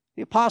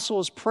 The apostle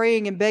is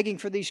praying and begging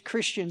for these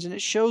Christians, and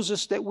it shows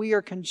us that we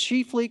are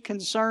chiefly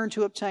concerned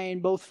to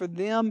obtain both for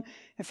them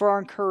and for our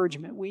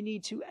encouragement. We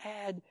need to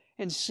add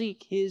and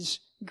seek His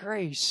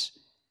grace.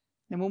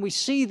 And when we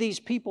see these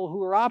people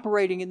who are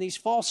operating in these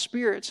false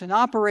spirits and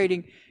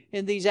operating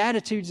in these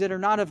attitudes that are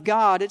not of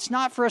God, it's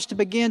not for us to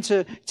begin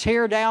to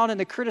tear down and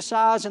to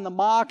criticize and to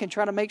mock and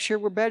try to make sure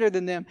we're better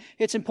than them.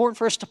 It's important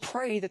for us to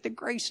pray that the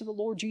grace of the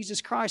Lord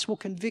Jesus Christ will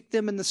convict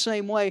them in the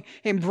same way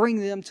and bring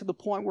them to the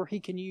point where He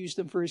can use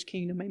them for His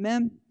kingdom.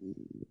 Amen?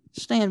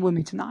 Stand with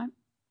me tonight.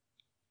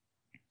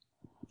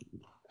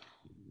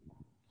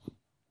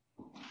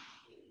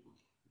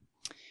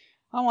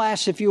 I want to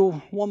ask if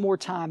you'll, one more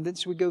time,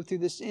 as we go through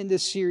this, in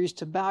this series,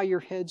 to bow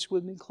your heads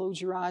with me, close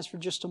your eyes for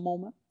just a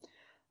moment.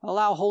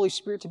 Allow Holy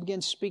Spirit to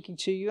begin speaking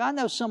to you. I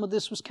know some of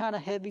this was kind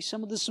of heavy,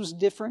 some of this was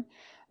different.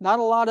 Not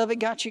a lot of it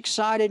got you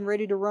excited and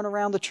ready to run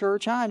around the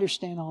church. I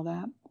understand all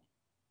that.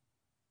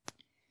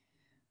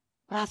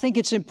 But I think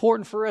it's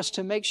important for us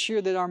to make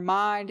sure that our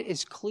mind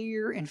is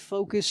clear and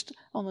focused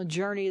on the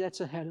journey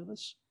that's ahead of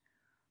us.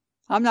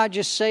 I'm not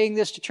just saying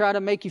this to try to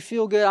make you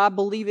feel good. I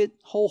believe it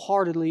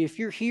wholeheartedly. If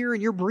you're here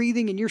and you're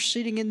breathing and you're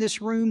sitting in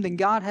this room, then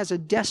God has a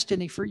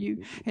destiny for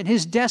you. And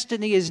His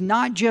destiny is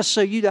not just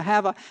so you to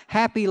have a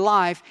happy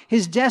life.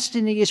 His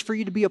destiny is for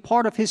you to be a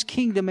part of His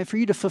kingdom and for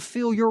you to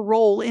fulfill your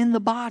role in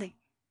the body.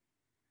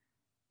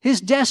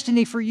 His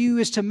destiny for you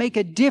is to make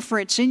a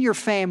difference in your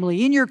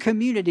family, in your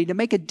community, to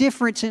make a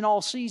difference in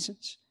all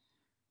seasons.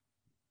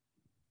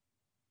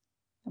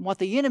 And what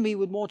the enemy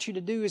would want you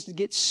to do is to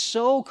get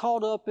so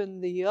caught up in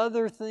the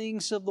other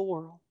things of the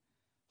world,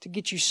 to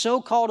get you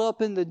so caught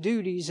up in the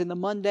duties and the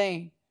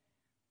mundane.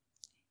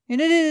 And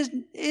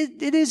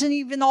it isn't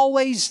even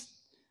always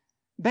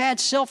bad,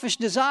 selfish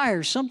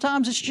desires.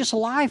 Sometimes it's just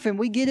life, and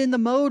we get in the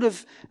mode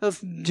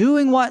of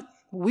doing what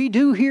we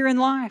do here in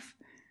life.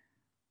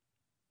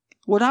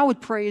 What I would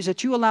pray is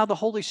that you allow the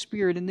Holy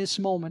Spirit in this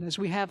moment, as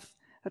we have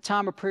a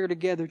time of prayer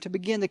together, to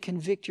begin to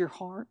convict your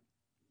heart.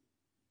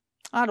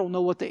 I don't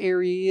know what the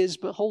area is,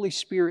 but Holy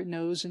Spirit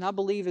knows. And I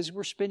believe as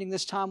we're spending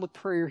this time with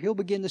prayer, He'll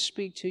begin to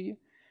speak to you.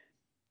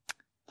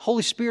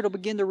 Holy Spirit will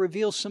begin to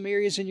reveal some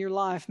areas in your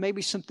life,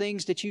 maybe some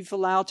things that you've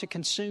allowed to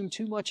consume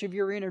too much of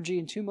your energy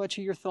and too much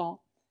of your thought.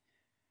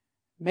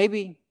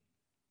 Maybe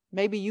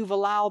you've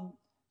allowed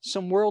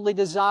some worldly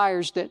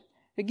desires that,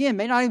 again,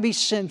 may not even be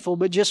sinful,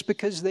 but just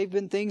because they've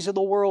been things of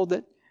the world,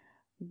 that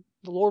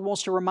the Lord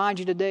wants to remind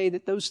you today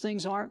that those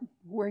things aren't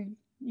where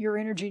your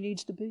energy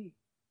needs to be.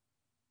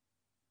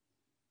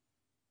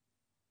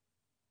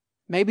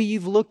 Maybe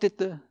you've looked at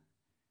the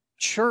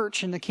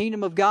church and the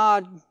kingdom of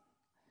God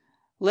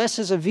less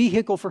as a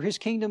vehicle for His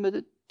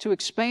kingdom to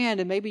expand,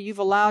 and maybe you've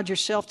allowed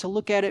yourself to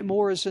look at it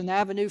more as an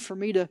avenue for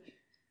me to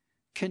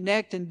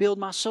connect and build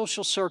my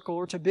social circle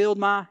or to build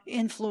my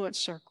influence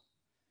circle.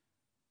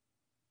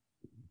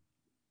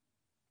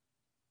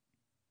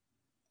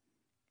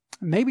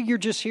 Maybe you're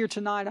just here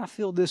tonight. I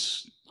feel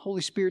this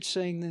Holy Spirit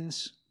saying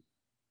this.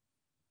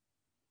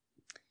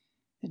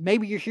 And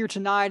maybe you're here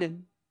tonight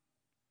and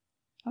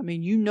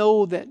you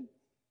know that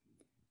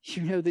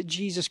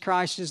Jesus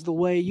Christ is the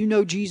way. You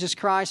know Jesus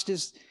Christ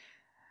is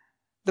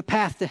the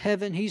path to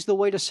heaven. He's the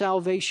way to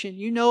salvation.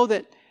 You know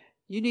that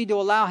you need to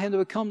allow Him to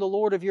become the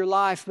Lord of your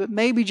life. But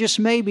maybe, just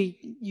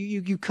maybe,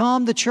 you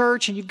come to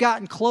church and you've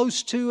gotten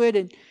close to it,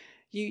 and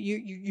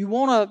you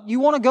want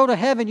to go to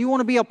heaven. You want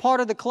to be a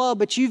part of the club,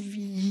 but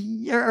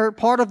you're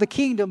part of the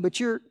kingdom, but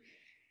you're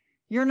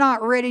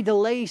not ready to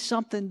lay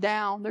something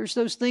down. There's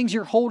those things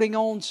you're holding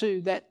on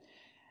to that,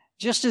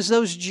 just as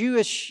those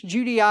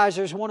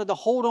Judaizers wanted to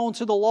hold on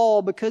to the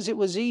law because it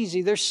was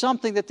easy, there's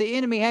something that the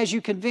enemy has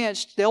you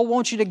convinced. They'll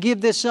want you to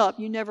give this up.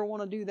 You never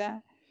want to do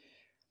that.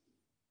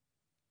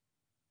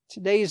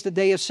 Today is the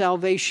day of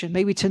salvation.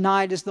 Maybe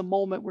tonight is the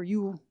moment where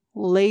you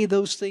lay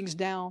those things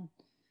down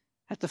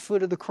at the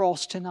foot of the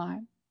cross tonight.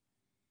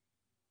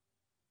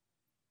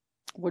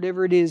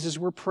 Whatever it is, as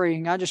we're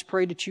praying, I just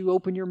pray that you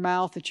open your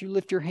mouth, that you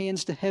lift your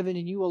hands to heaven,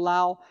 and you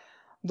allow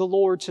the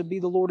Lord to be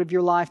the Lord of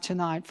your life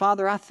tonight.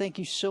 Father, I thank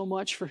you so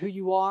much for who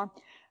you are.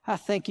 I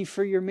thank you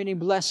for your many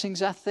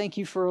blessings. I thank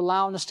you for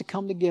allowing us to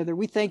come together.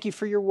 We thank you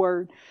for your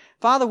word.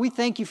 Father, we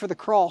thank you for the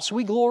cross.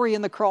 We glory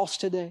in the cross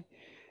today.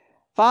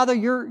 Father,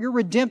 your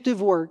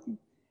redemptive work.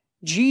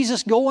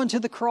 Jesus going to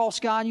the cross,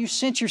 God, you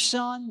sent your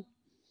Son.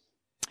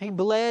 He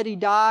bled, He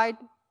died.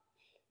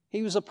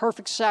 He was a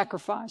perfect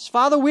sacrifice.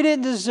 Father, we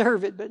didn't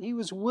deserve it, but He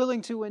was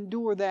willing to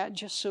endure that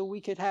just so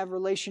we could have a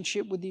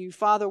relationship with you.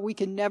 Father, we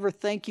can never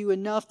thank you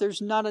enough.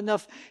 There's not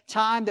enough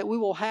time that we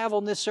will have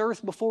on this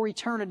earth before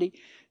eternity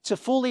to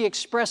fully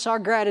express our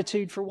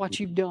gratitude for what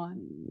you've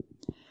done.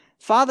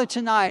 Father,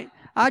 tonight,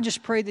 I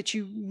just pray that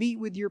you meet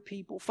with your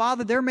people.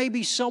 Father, there may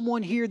be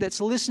someone here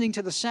that's listening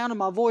to the sound of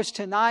my voice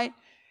tonight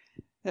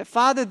that,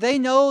 Father, they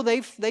know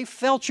they've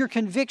felt your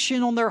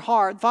conviction on their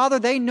heart. Father,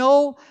 they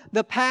know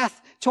the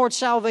path towards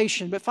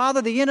salvation. But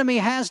Father, the enemy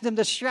has them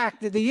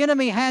distracted. The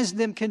enemy has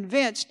them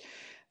convinced.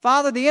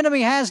 Father, the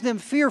enemy has them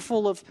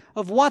fearful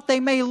of what they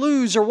may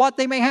lose or what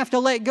they may have to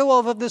let go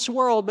of this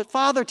world. But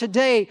Father,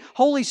 today,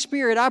 Holy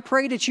Spirit, I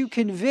pray that you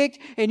convict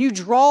and you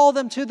draw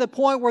them to the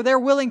point where they're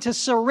willing to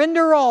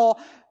surrender all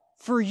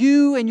for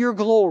you and your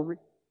glory.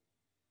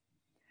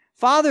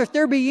 Father, if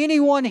there be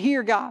anyone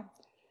here, God,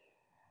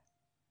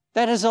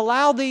 that has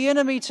allowed the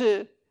enemy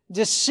to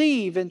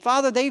deceive, and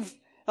Father, they've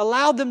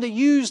allowed them to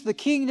use the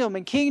kingdom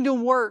and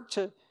kingdom work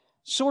to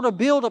sort of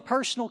build a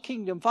personal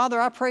kingdom.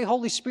 Father, I pray,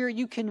 Holy Spirit,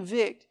 you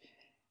convict.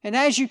 And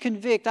as you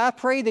convict, I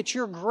pray that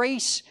your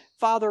grace,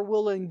 Father,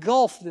 will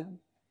engulf them.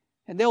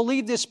 And they'll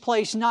leave this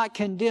place not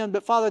condemned,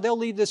 but Father, they'll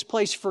leave this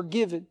place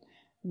forgiven,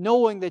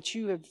 knowing that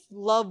you have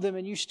loved them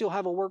and you still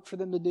have a work for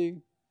them to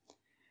do.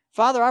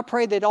 Father, I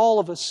pray that all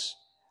of us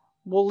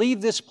we'll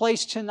leave this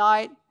place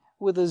tonight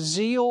with a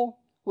zeal,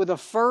 with a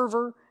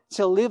fervor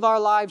to live our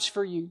lives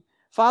for You.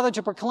 Father,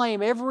 to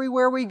proclaim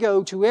everywhere we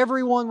go, to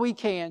everyone we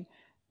can,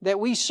 that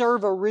we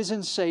serve a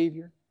risen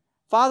Savior.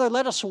 Father,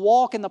 let us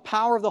walk in the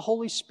power of the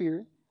Holy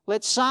Spirit.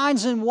 Let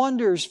signs and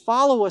wonders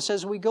follow us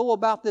as we go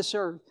about this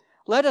earth.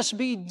 Let us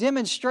be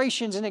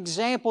demonstrations and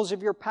examples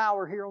of Your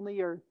power here on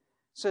the earth,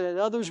 so that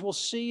others will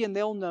see and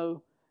they'll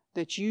know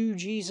that You,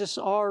 Jesus,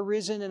 are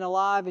risen and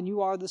alive, and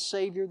You are the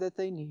Savior that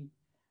they need.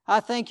 I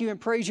thank You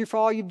and praise You for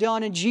all You've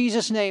done in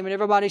Jesus' name. And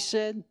everybody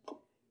said,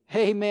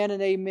 amen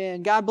and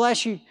amen. God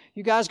bless you.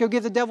 You guys go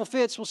give the devil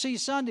fits. We'll see you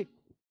Sunday.